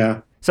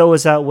 Yeah. So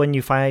was that when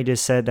you finally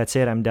just said, that's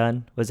it, I'm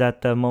done? Was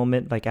that the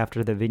moment, like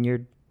after the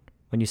Vineyard,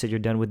 when you said you're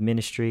done with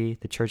ministry,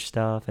 the church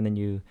stuff, and then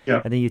you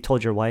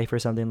told your wife or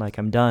something, like,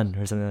 I'm done,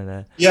 or something like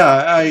that?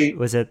 Yeah.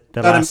 Was it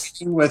the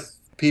last? Meeting with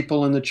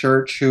people in the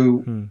church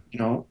who,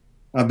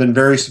 have been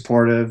very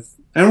supportive,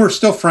 and we're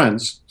still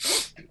friends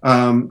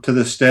to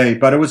this day.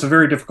 But it was a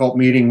very difficult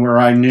meeting where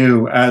I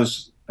knew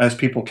as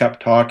people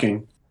kept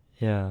talking.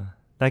 Yeah,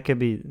 that could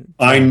be.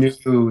 I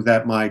knew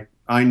that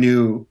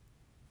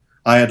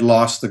I had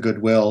lost the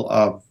goodwill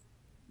of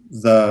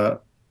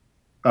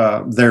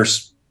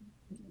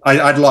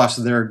I'd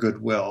lost their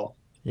goodwill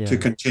to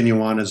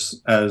continue on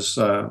as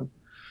the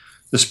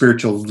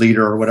spiritual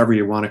leader, or whatever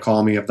you want to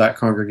call me, of that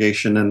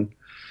congregation. And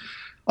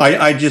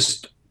I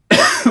just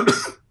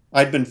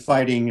I'd been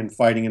fighting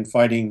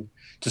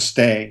to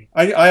stay.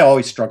 I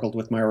always struggled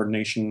with my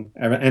ordination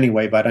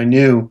anyway, but I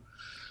knew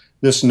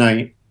this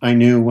night,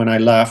 when I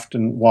left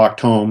and walked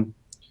home,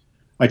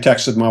 I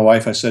texted my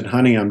wife. I said,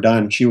 honey, I'm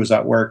done. She was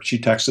at work. She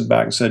texted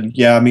back and said,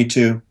 yeah, me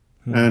too.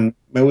 And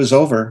it was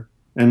over.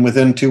 And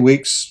within 2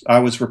 weeks, I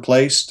was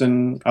replaced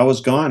and I was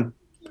gone.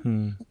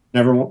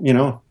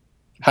 Never,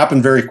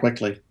 happened very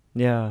quickly.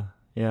 Yeah.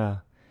 Yeah.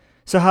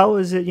 So how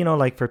is it,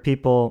 like for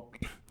people,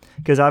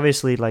 because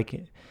obviously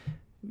like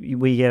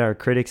we get our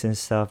critics and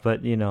stuff,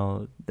 but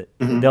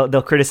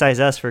they'll criticize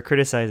us for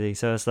criticizing.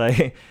 So it's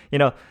like,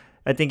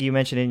 I think you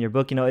mentioned in your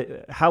book,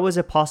 how is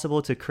it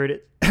possible to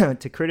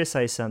to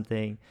criticize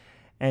something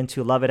and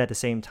to love it at the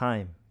same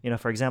time?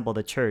 For example,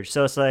 the church.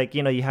 So it's like,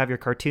 you have your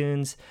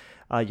cartoons,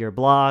 your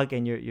blog,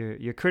 and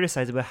you're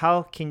criticizing, but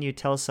how can you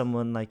tell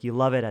someone like you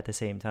love it at the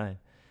same time?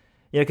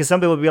 Because some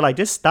people would be like,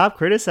 just stop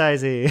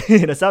criticizing,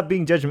 stop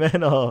being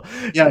judgmental.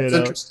 Yeah, it's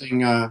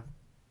interesting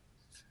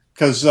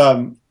because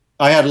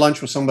I had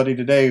lunch with somebody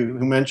today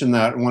who mentioned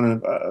that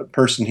one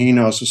person he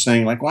knows was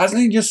saying, like, why doesn't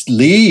he just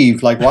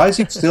leave? Like, why is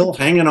he still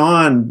hanging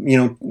on?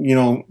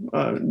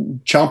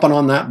 Chomping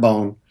on that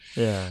bone.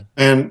 Yeah.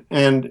 And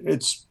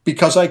it's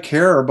because I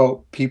care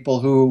about people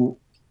who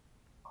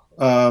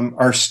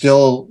are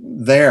still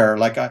there.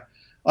 Like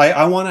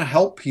I want to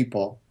help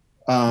people.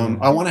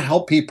 I want to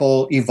help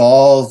people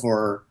evolve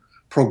or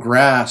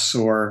progress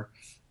or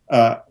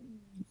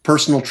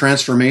personal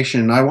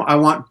transformation. I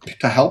want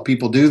to help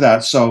people do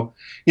that. So,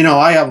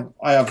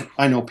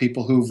 I know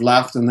people who've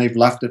left and they've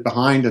left it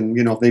behind, and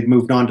they've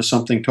moved on to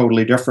something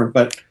totally different.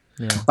 But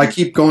I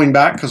keep going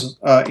back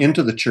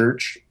into the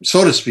church,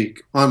 so to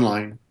speak,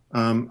 online.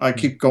 I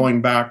keep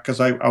going back because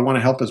I want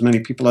to help as many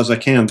people as I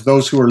can.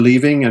 Those who are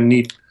leaving and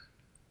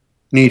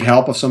need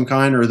help of some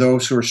kind, or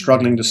those who are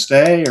struggling to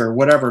stay, or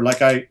whatever.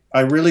 Like I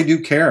really do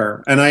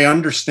care, and I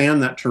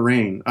understand that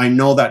terrain. I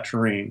know that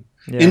terrain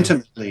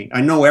intimately. I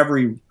know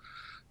every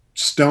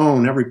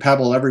stone, every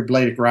pebble, every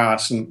blade of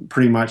grass, and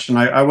pretty much. And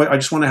I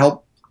just want to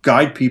help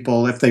guide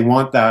people if they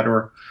want that,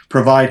 or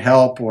provide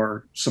help,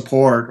 or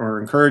support, or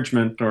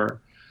encouragement,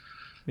 or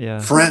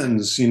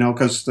friends.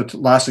 Because the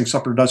Lasting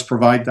Supper does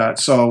provide that.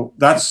 So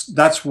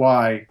that's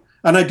why.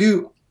 And I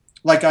do,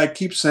 like I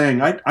keep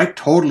saying, I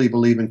totally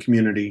believe in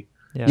community.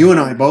 Yeah. You and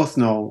I both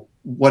know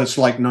what it's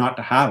like not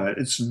to have it.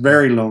 It's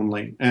very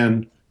lonely.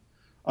 And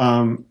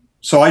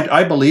so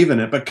I believe in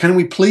it. But can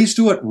we please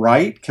do it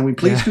right? Can we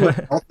please do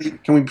it healthy?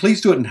 Can we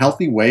please do it in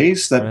healthy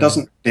ways that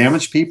doesn't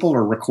damage people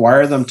or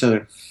require them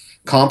to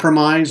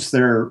compromise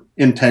their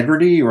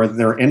integrity or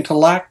their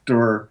intellect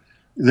or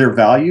their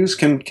values?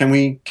 Can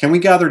we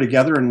gather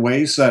together in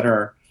ways that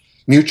are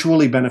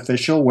mutually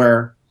beneficial,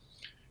 where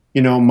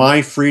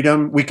my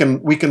freedom, we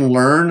can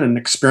learn and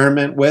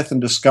experiment with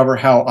and discover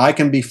how I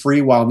can be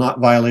free while not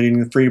violating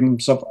the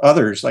freedoms of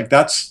others. Like,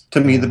 that's, to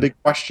me, the big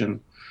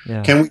question.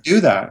 Yeah. Can we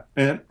do that?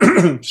 And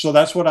so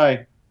that's what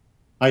I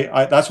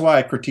that's why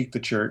I critique the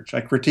church.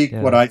 I critique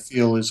what I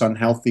feel is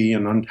unhealthy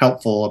and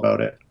unhelpful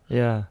about it.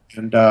 Yeah.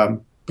 And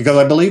because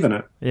I believe in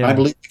it. Yeah. I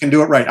believe we can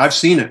do it right. I've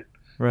seen it.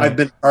 Right. I've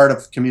been part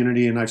of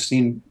community, and I've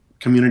seen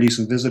communities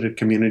and visited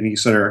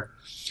communities that are,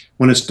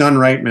 when it's done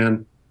right,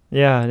 man.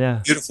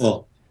 Yeah.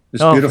 Beautiful.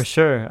 It's beautiful. For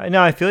sure.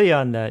 No, I feel you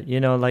on that.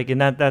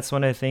 And that's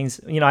one of the things.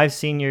 I've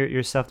seen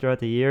your stuff throughout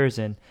the years,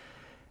 and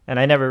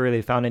I never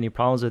really found any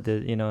problems with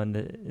it.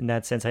 In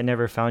that sense, I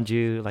never found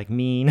you like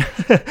mean,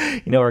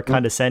 or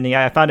condescending.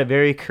 I found it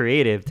very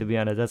creative, to be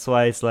honest. That's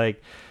why it's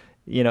like,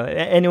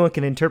 anyone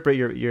can interpret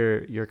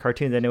your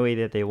cartoons any way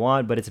that they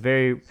want, but it's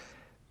very,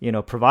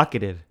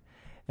 provocative.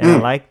 And I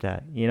like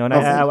that, and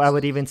I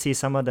would even see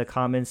some of the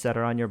comments that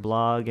are on your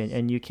blog,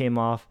 and you came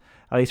off,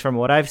 at least from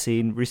what I've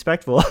seen,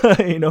 respectful,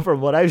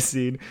 from what I've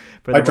seen.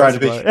 I try to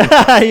be.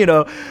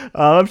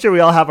 I'm sure we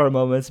all have our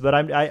moments, but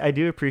I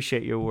do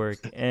appreciate your work.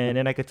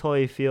 And I could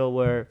totally feel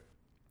where,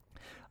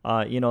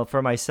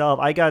 for myself,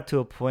 I got to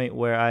a point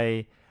where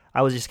I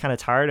was just kind of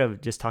tired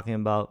of just talking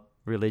about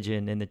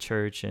religion in the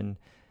church and,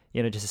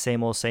 just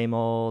the same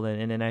old.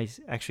 And then I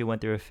actually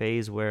went through a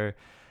phase where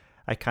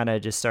I kind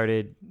of just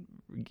started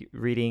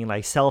reading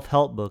like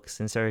self-help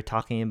books and started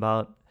talking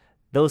about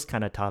those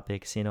kind of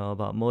topics,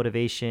 about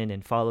motivation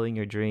and following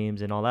your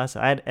dreams and all that. So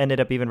I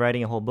ended up even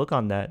writing a whole book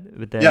on that.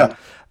 But then,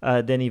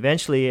 then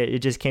eventually it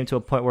just came to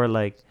a point where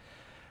like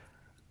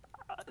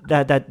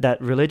that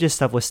religious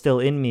stuff was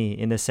still in me,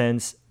 in the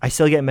sense I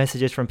still get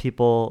messages from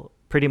people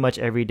pretty much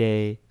every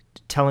day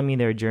telling me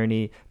their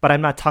journey, but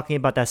I'm not talking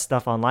about that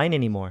stuff online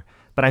anymore.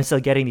 But I'm still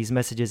getting these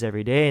messages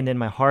every day, and then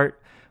my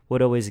heart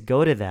would always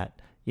go to that.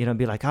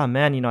 Be like, oh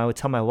man, I would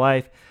tell my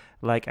wife,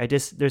 like,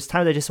 there's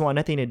times I just want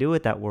nothing to do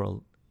with that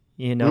world,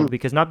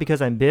 because not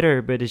because I'm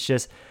bitter, but it's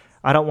just,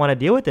 I don't want to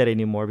deal with that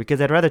anymore,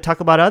 because I'd rather talk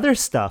about other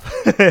stuff,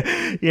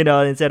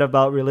 instead of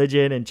about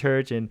religion and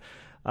church and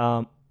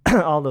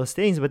all those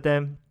things. But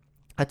then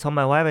I told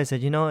my wife, I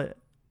said,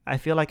 I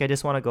feel like I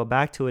just want to go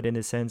back to it, in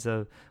the sense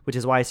of, which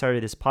is why I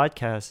started this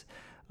podcast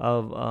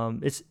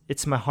of,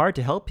 it's my heart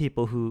to help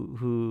people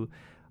who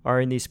are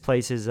in these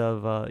places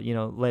of,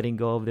 letting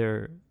go of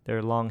their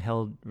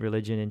long-held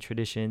religion and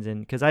traditions.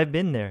 And because I've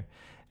been there,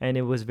 and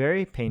it was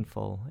very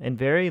painful and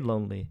very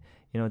lonely,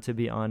 to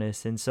be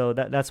honest. And so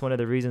that's one of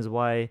the reasons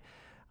why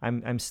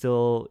I'm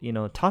still,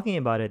 talking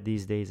about it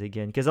these days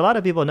again. Because a lot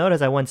of people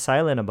notice I went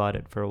silent about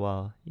it for a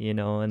while,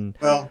 and...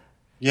 Well,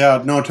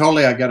 yeah, no,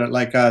 totally, I get it.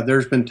 Like,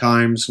 there's been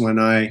times when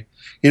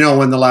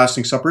when the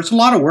Lasting Supper, it's a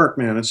lot of work,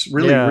 man. It's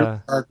really, really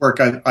hard work.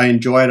 I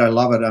enjoy it. I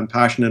love it. I'm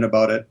passionate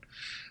about it.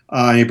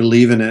 I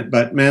believe in it,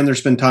 but man,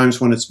 there's been times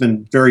when it's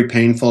been very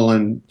painful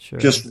and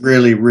just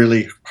really,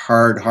 really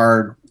hard,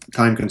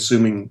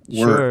 time-consuming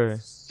work.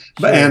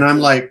 And I'm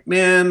like,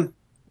 man,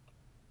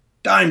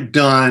 I'm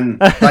done.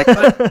 Like,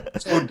 I'm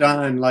so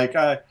done. Like,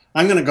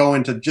 I'm going to go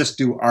into just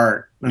do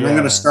art, and I'm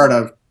going to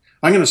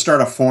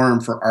start a forum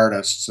for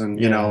artists, and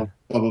blah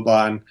blah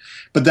blah.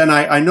 But then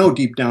I know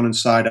deep down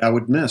inside I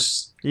would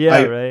miss.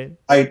 I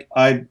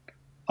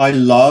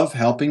love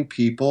helping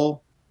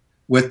people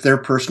with their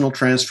personal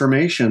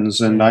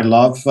transformations. And I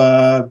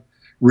love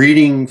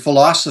reading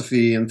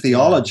philosophy and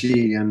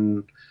theology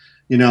and,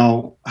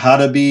 how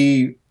to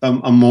be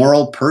a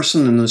moral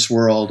person in this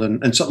world.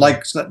 And so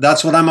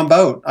that's what I'm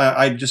about.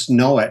 I just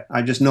know it.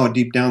 I just know it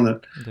deep down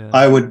that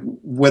I would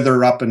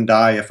wither up and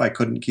die if I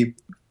couldn't keep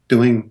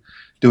doing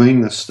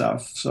doing this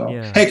stuff. So,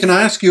 Yeah. hey, can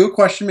I ask you a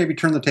question? Maybe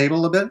turn the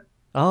table a bit.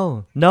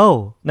 Oh,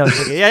 no. No,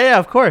 it's okay. Yeah,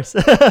 of course.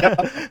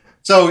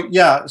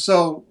 Yeah.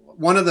 So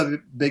one of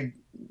the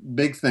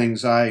big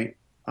things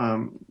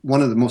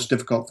one of the most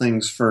difficult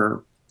things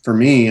for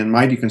me and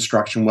my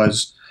deconstruction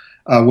was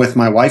with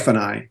my wife and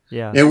I.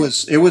 Yeah. It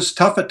was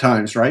tough at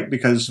times, right?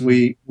 Because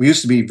we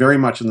used to be very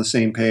much on the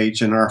same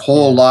page, and our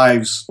whole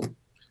lives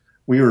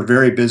we were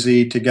very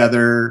busy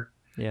together,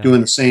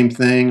 doing the same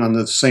thing on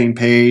the same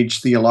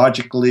page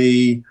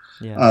theologically,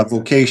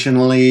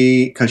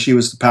 vocationally, because she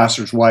was the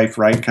pastor's wife,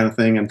 right, kind of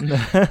thing,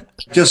 and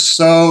just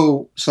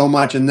so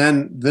much. And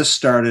then this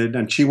started,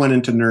 and she went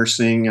into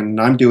nursing, and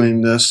I'm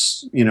doing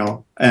this,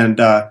 and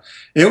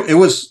it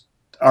was,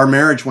 our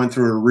marriage went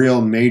through a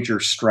real major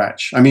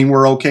stretch. I mean,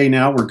 we're okay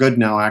now, we're good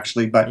now,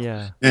 actually, but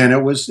and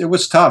it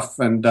was tough.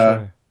 And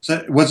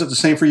so was it the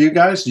same for you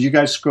guys? Did you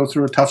guys go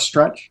through a tough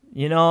stretch?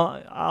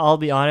 I'll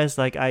be honest,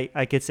 like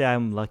I could say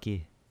I'm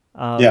lucky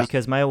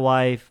because my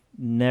wife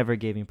never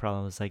gave me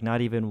problems, like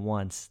not even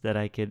once that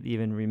I could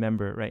even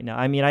remember right now.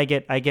 I mean, I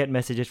get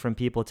messages from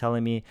people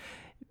telling me,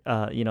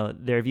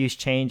 their views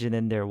change and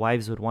then their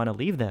wives would want to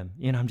leave them.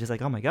 I'm just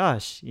like, oh my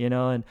gosh,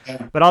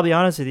 but I'll be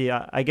honest with you,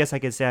 I guess I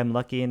could say I'm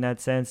lucky in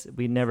that sense.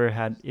 We never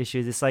had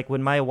issues. It's like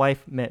when my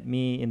wife met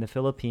me in the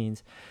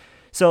Philippines.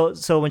 So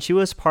when she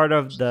was part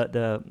of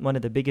the one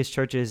of the biggest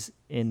churches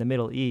in the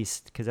Middle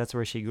East, because that's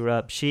where she grew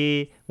up,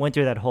 she went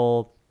through that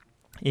whole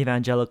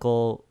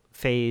evangelical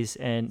phase,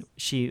 and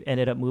she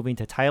ended up moving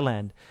to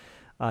Thailand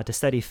to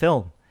study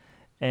film.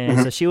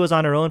 And so she was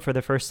on her own for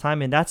the first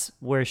time, and that's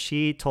where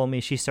she told me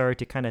she started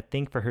to kind of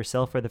think for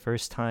herself for the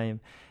first time,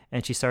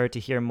 and she started to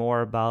hear more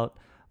about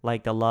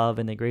like the love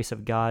and the grace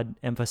of God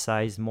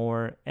emphasized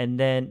more. And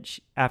then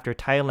after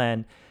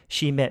Thailand,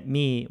 she met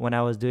me when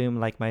I was doing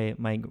like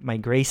my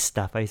grace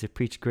stuff. I used to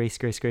preach grace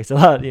a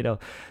lot,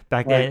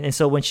 back then. And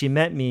so when she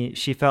met me,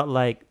 she felt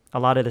like a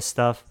lot of the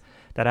stuff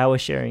that I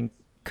was sharing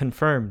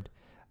confirmed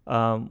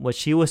what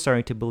she was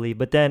starting to believe.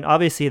 But then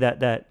obviously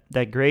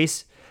that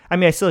grace, I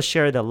mean, I still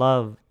share the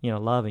love,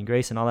 love and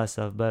grace and all that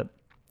stuff. But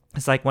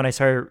it's like when I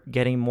started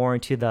getting more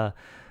into the,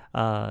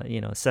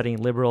 studying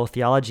liberal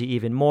theology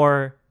even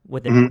more,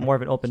 with more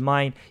of an open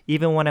mind,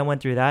 even when I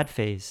went through that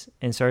phase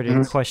and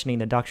started questioning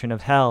the doctrine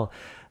of hell,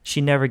 she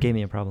never gave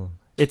me a problem.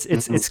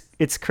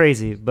 It's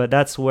crazy, but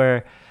that's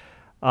where,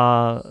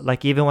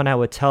 like even when I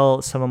would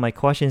tell some of my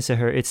questions to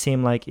her, it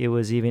seemed like it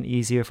was even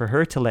easier for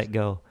her to let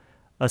go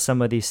of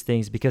some of these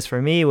things, because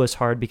for me it was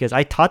hard because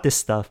I taught this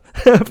stuff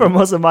for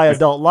most of my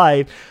adult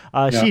life.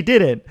 She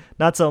didn't,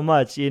 not so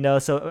much,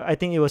 So I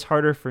think it was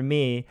harder for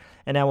me,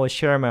 and I would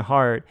share my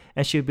heart,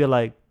 and she'd be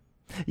like,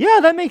 yeah,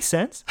 that makes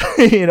sense.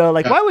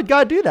 Why would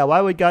God do that? Why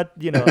would God,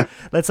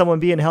 let someone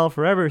be in hell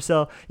forever?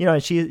 So,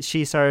 and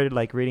she started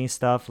like reading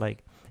stuff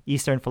like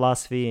Eastern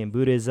philosophy and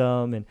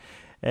Buddhism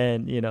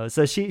and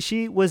so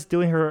she was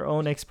doing her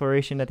own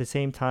exploration at the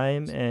same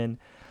time. And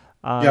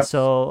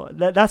so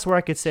that's where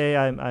I could say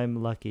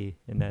I'm lucky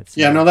in that sense.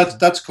 Yeah, no,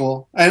 that's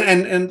cool.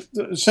 And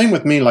same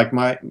with me. Like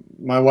my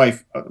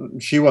wife,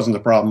 she wasn't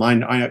the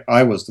problem.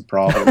 I was the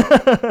problem.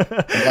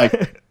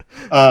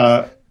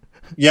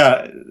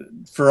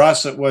 For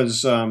us, it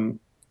was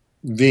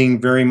being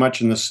very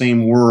much in the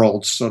same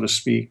world, so to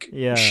speak.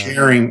 Yeah.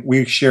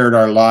 We shared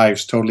our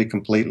lives totally,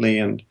 completely,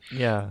 and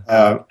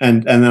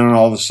and then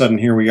all of a sudden,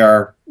 here we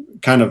are,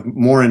 kind of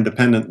more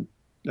independent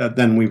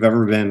than we've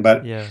ever been.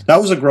 But that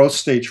was a growth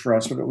stage for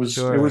us. But it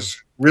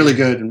was really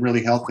good and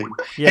really healthy.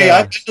 Yeah. Hey,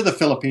 I've been to the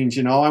Philippines.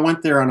 I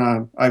went there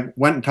I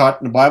went and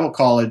taught in a Bible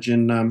college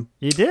in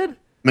You did?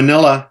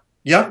 Manila.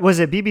 Yeah. Was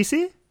it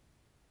BBC?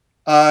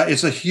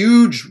 It's a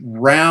huge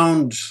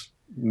round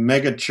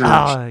mega church.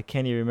 Oh,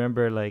 can you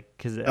remember?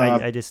 Because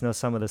I just know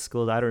some of the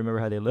schools. I don't remember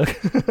how they look.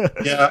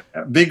 Yeah,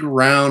 big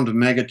round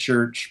mega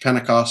church,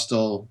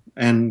 Pentecostal,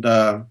 and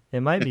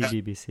it might be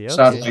BBC. Okay.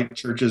 Satellite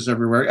churches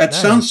everywhere. It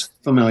sounds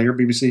familiar.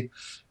 BBC.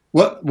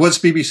 What's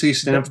BBC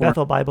stand for?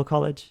 Bethel Bible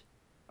College.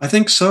 I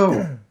think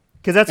so.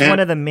 Because that's one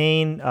of the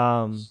main.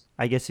 I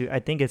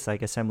think it's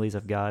like Assemblies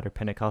of God or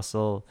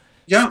Pentecostal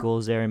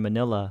schools there in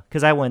Manila.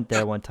 Because I went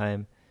there one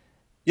time.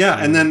 Yeah,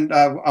 and then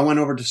I went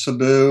over to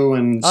Cebu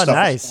and stuff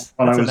nice.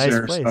 while That's I was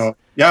there. Place. So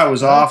yeah, it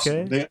was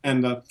awesome.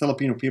 And the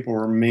Filipino people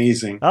were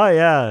amazing. Oh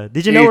yeah,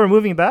 did you know we're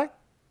moving back?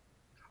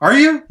 Are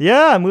you?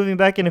 Yeah, I'm moving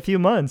back in a few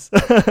months.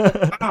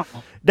 Wow.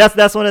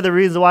 That's one of the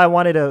reasons why I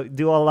wanted to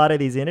do a lot of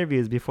these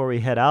interviews before we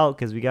head out,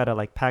 because we gotta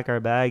like pack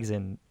our bags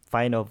and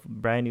find a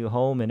brand new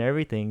home and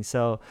everything.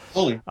 So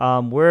we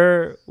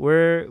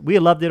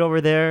loved it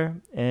over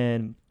there,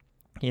 and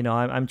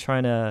I'm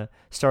trying to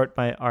start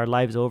our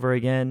lives over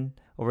again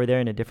over there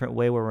in a different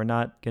way, where we're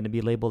not going to be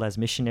labeled as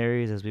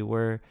missionaries as we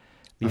were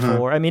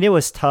before. I mean, it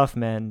was tough,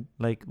 man,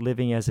 like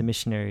living as a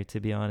missionary, to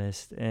be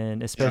honest.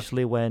 And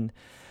especially when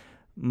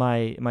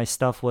my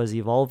stuff was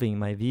evolving,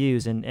 my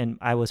views, and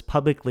I was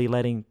publicly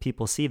letting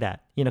people see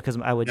that, because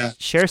I would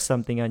share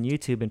something on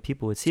YouTube and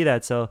people would see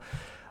that. So,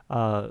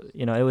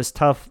 it was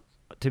tough,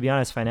 to be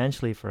honest,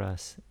 financially for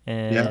us.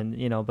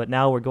 And, but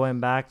now we're going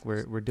back,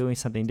 we're doing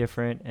something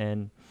different.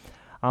 And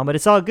But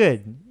it's all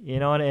good,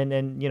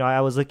 and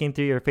I was looking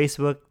through your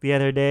Facebook the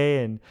other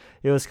day, and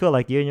it was cool.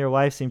 Like, you and your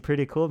wife seemed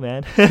pretty cool,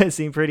 man.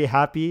 Seemed pretty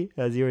happy,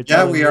 as you were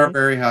telling Yeah, we me. are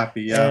very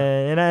happy. Yeah.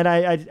 And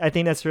I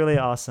think that's really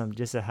awesome,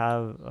 just to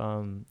have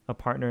a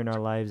partner in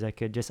our lives that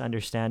could just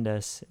understand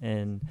us.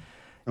 And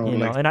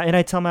Totally. and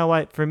I tell my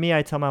wife, for me,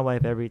 I tell my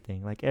wife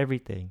everything, like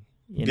everything,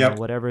 Yep.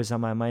 whatever's on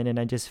my mind, and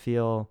I just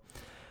feel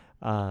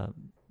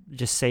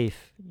just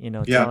safe,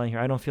 Yeah. telling her.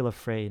 I don't feel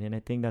afraid, and I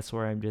think that's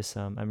where I'm just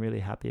I'm really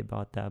happy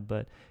about that.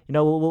 But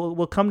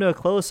we'll come to a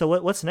close. So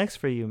what's next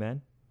for you,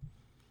 man?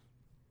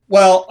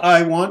 Well,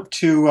 I want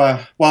to.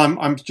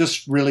 I'm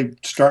just really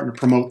starting to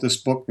promote this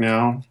book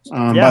now.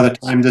 By Yeah. the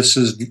time this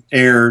is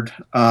aired,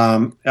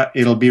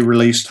 it'll be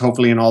released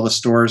hopefully in all the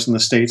stores in the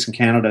States and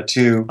Canada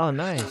too. Oh,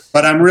 nice.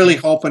 But I'm really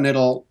hoping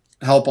it'll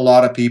help a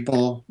lot of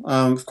people.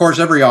 Of course,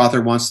 every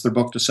author wants their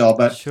book to sell,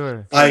 but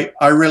Sure. I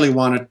really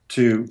want it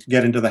to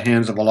get into the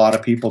hands of a lot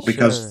of people,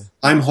 because Sure.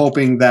 I'm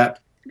hoping that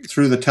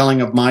through the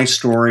telling of my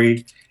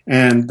story,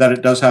 and that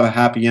it does have a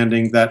happy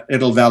ending, that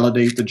it'll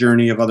validate the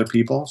journey of other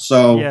people.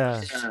 So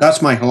Yeah.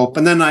 that's my hope.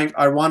 And then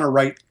I want to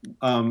write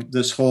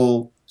this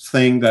whole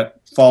thing that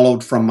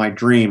followed from my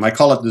dream. I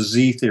call it the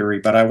Z theory,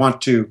 but I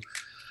want to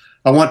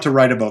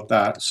write about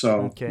that.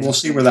 So Okay. we'll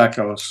see where that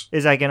goes.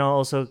 Is that gonna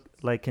also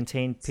like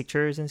contain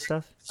pictures and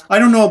stuff? I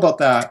don't know about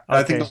that.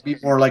 I think Okay. it'll be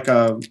more like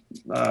a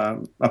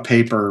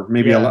paper,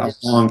 maybe Yeah. a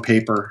long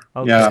paper.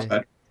 Okay. Yeah.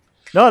 But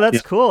No, that's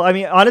Yeah. cool. I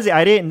mean, honestly,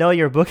 I didn't know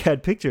your book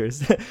had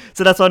pictures.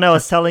 So that's when I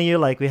was telling you,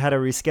 like, we had to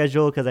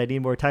reschedule because I need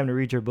more time to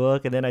read your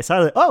book. And then I saw,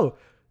 like, oh,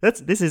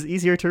 this is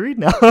easier to read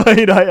now. I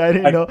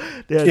didn't know.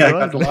 I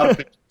got a lot of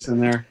pictures in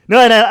there. No,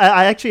 and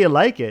I actually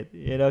like it,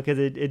 because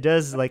it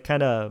does, like,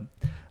 kind of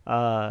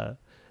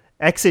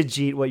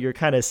exegete what you're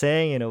kind of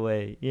saying in a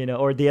way,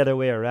 or the other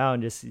way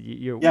around. Just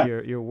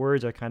your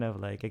words are kind of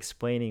like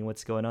explaining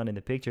what's going on in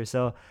the picture.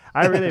 So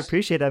I really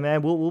appreciate that,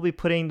 man. We'll be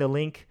putting the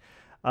link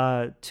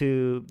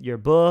to your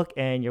book,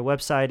 and your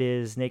website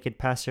is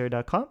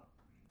nakedpastor.com.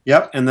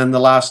 Yep. And then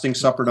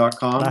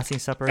thelasting.supper.com. Lasting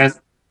Supper. And-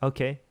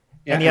 Okay.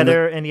 Yeah,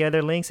 Any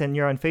other links? And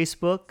you're on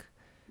Facebook?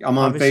 I'm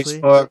on Obviously.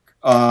 Facebook.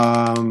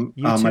 My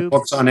YouTube?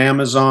 book's on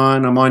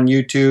Amazon. I'm on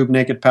YouTube,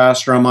 Naked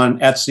Pastor. I'm on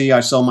Etsy. I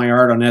sell my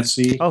art on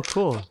Etsy. Oh,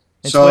 cool.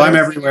 And So Twitter? I'm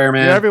everywhere,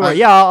 man. You're everywhere.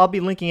 Yeah, I'll be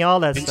linking all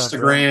that stuff.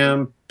 bro.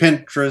 Instagram,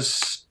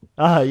 Pinterest,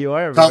 You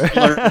are everywhere.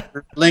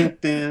 Tumblr,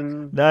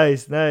 LinkedIn,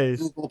 Nice.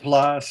 Google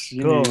Plus.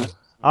 You Cool. name it.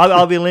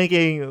 I'll be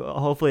linking.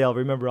 Hopefully, I'll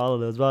remember all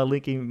of those. But I'll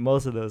linking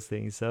most of those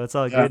things. So it's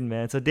all Yeah. good,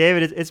 man. So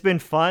David, it's been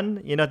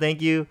fun.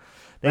 Thank you.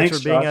 Thanks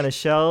for being Josh. on the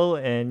show,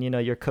 and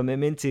your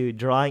commitment to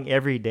drawing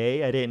every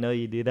day. I didn't know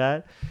you do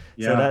that.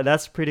 So Yeah.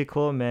 that's pretty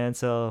cool, man.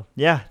 So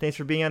yeah, thanks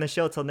for being on the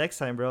show. Till next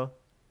time, bro.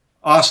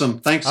 Awesome.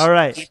 Thanks. All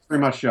right. Thanks very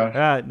much, Josh. All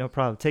right, no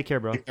problem. Take care,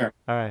 bro. Take care.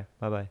 All right,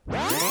 bye-bye.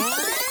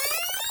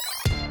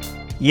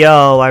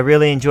 Yo, I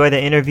really enjoyed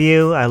the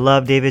interview. I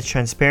love David's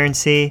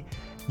transparency,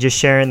 just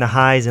sharing the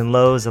highs and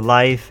lows of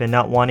life and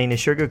not wanting to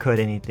sugarcoat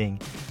anything.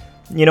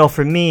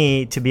 For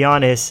me, to be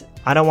honest,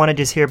 I don't want to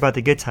just hear about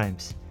the good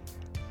times.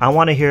 I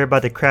want to hear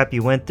about the crap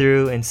you went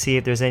through and see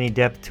if there's any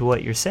depth to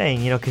what you're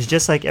saying, because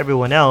just like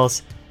everyone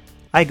else,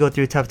 I go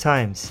through tough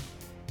times.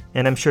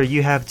 And I'm sure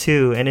you have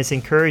too, and it's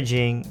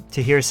encouraging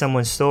to hear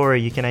someone's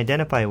story you can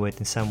identify with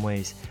in some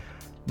ways.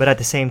 But at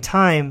the same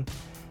time,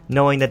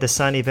 knowing that the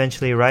sun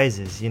eventually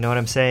rises, you know what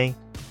I'm saying?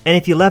 And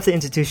if you left the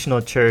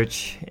institutional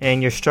church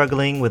and you're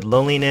struggling with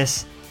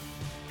loneliness,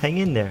 hang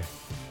in there.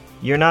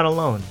 You're not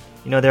alone.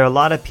 There are a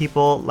lot of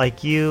people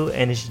like you,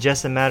 and it's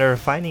just a matter of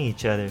finding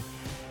each other.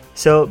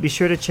 So be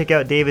sure to check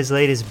out David's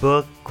latest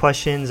book,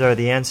 Questions Are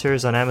the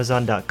Answers, on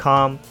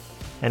Amazon.com,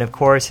 and of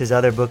course his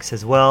other books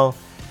as well.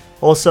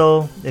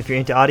 Also, if you're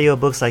into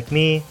audiobooks like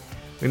me,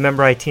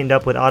 remember I teamed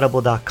up with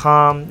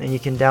Audible.com, and you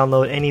can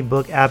download any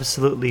book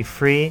absolutely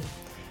free.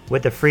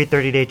 With a free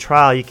 30-day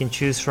trial, you can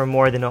choose from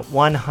more than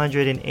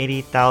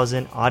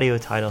 180,000 audio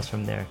titles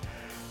from there.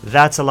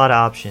 That's a lot of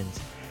options.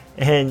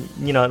 And,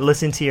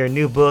 listen to your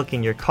new book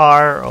in your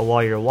car, or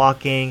while you're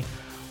walking,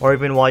 or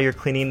even while you're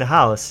cleaning the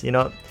house.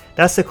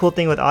 That's the cool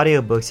thing with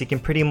audiobooks. You can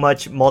pretty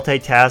much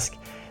multitask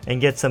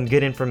and get some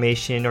good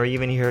information, or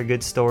even hear a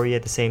good story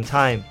at the same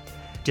time.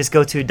 Just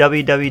go to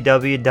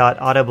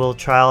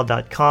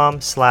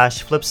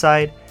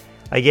www.audibletrial.com/flipside.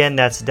 Again,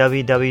 that's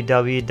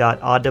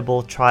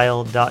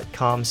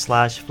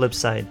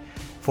www.audibletrial.com/flipside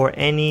for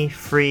any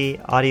free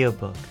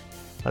audiobook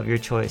of your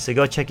choice. So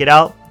go check it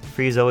out.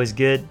 Free is always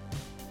good.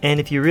 And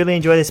if you really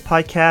enjoy this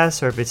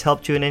podcast, or if it's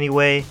helped you in any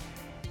way,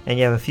 and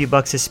you have a few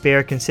bucks to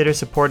spare, consider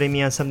supporting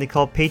me on something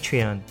called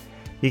Patreon.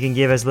 You can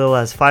give as little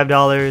as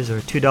 $5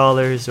 or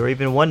 $2 or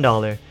even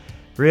 $1.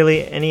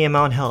 Really, any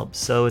amount helps.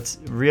 So it's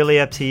really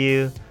up to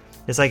you.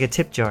 It's like a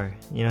tip jar,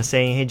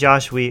 saying, hey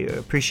Josh, we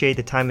appreciate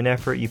the time and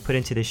effort you put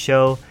into the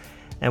show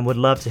and would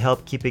love to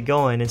help keep it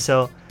going. And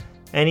so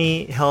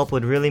any help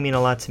would really mean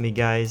a lot to me,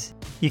 guys.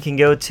 You can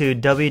go to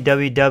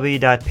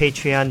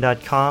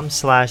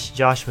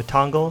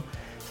www.patreon.com/JoshuaTongle.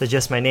 So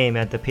just my name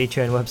at the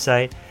Patreon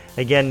website.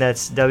 Again,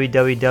 that's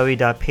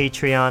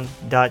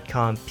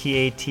www.patreon.com,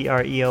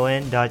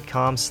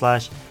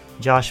 patreon.com/JoshuaTongle.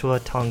 Joshua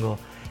Tongo.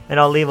 And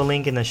I'll leave a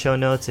link in the show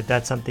notes if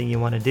that's something you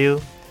want to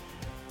do.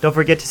 Don't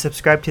forget to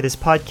subscribe to this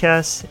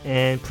podcast,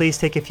 and please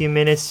take a few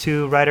minutes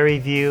to write a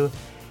review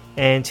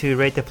and to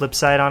rate The Flip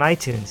Side on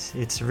iTunes.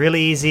 It's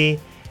really easy,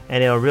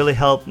 and it'll really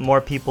help more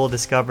people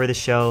discover the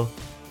show.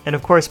 And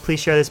of course, please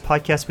share this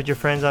podcast with your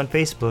friends on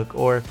Facebook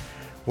or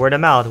word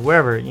of mouth,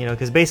 wherever,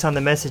 because based on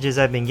the messages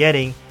I've been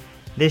getting,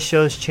 this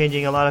show's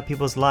changing a lot of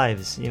people's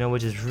lives,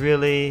 which is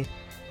really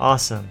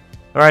awesome.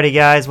 Alrighty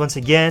guys, once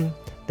again,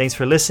 thanks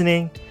for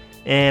listening,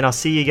 and I'll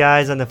see you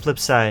guys on the flip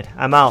side.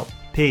 I'm out.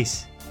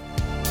 Peace.